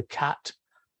the cat.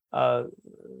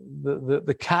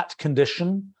 The cat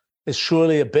condition is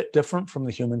surely a bit different from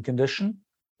the human condition.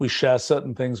 We share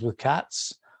certain things with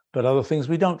cats, but other things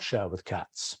we don't share with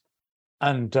cats.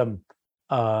 And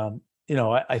I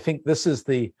think this is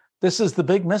the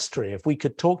big mystery. If we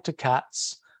could talk to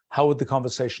cats, how would the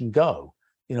conversation go?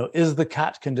 Is the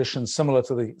cat condition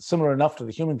similar enough to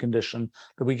the human condition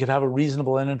that we could have a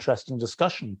reasonable and interesting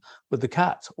discussion with the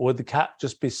cat? Or would the cat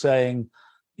just be saying,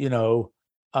 sort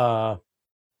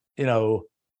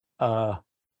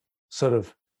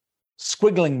of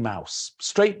squiggling mouse,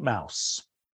 straight mouse,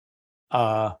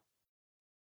 a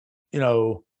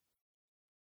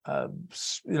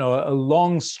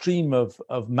long stream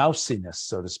of mousiness,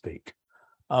 so to speak,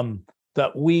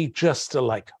 that we just are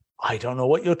like, I don't know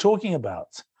what you're talking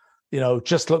about.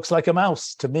 Just looks like a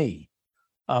mouse to me,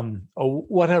 or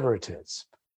whatever it is,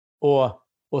 or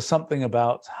something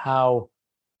about how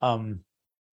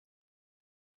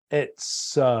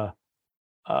it's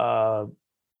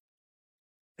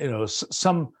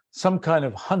some kind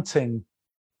of hunting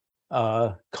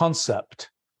concept,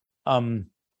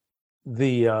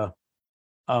 that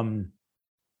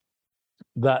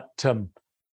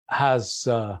has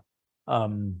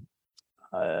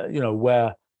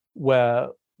where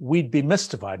we'd be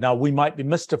mystified. Now, we might be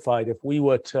mystified if we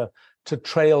were to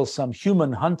trail some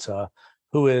human hunter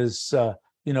who is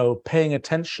paying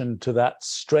attention to that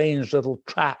strange little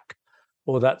track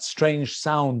or that strange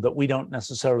sound that we don't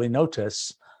necessarily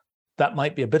notice. That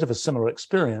might be a bit of a similar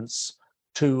experience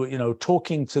to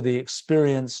talking to the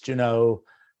experienced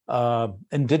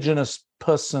indigenous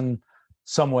person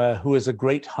somewhere who is a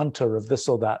great hunter of this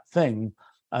or that thing,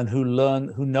 and who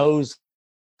knows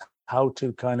how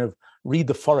to kind of read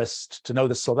the forest to know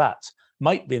this or that.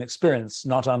 Might be an experience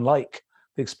not unlike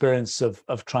the experience of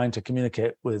trying to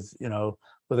communicate with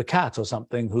a cat or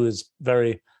something who is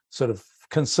very sort of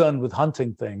concerned with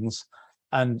hunting things.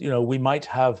 And we might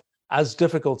have as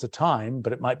difficult a time,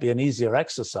 but it might be an easier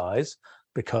exercise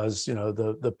because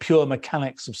the pure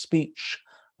mechanics of speech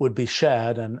would be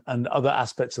shared, and other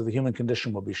aspects of the human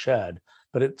condition would be shared.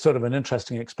 But it's sort of an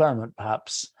interesting experiment,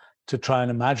 perhaps, to try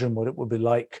and imagine what it would be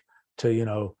like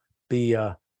to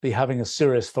be having a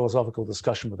serious philosophical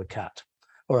discussion with a cat.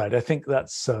 All right, I think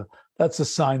that's a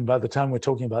sign. By the time we're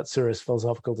talking about serious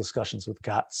philosophical discussions with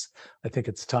cats, I think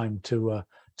it's time to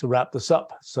wrap this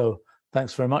up. So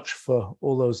thanks very much for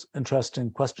all those interesting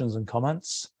questions and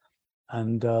comments,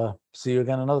 and see you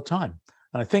again another time.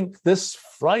 And I think this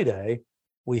Friday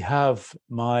we have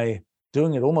my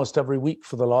doing it almost every week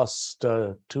for the last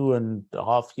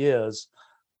 2.5 years.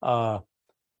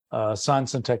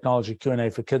 Science and Technology Q&A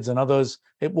for Kids and Others.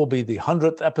 It will be the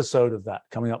 100th episode of that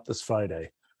coming up this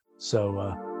Friday.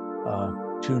 So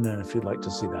tune in if you'd like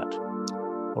to see that.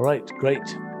 All right, great.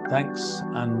 Thanks,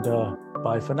 and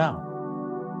bye for now.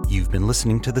 You've been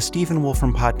listening to the Stephen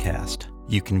Wolfram Podcast.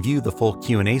 You can view the full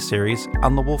Q&A series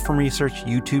on the Wolfram Research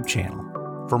YouTube channel.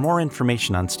 For more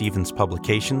information on Stephen's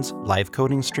publications, live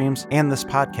coding streams, and this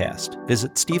podcast,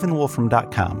 visit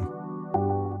stephenwolfram.com.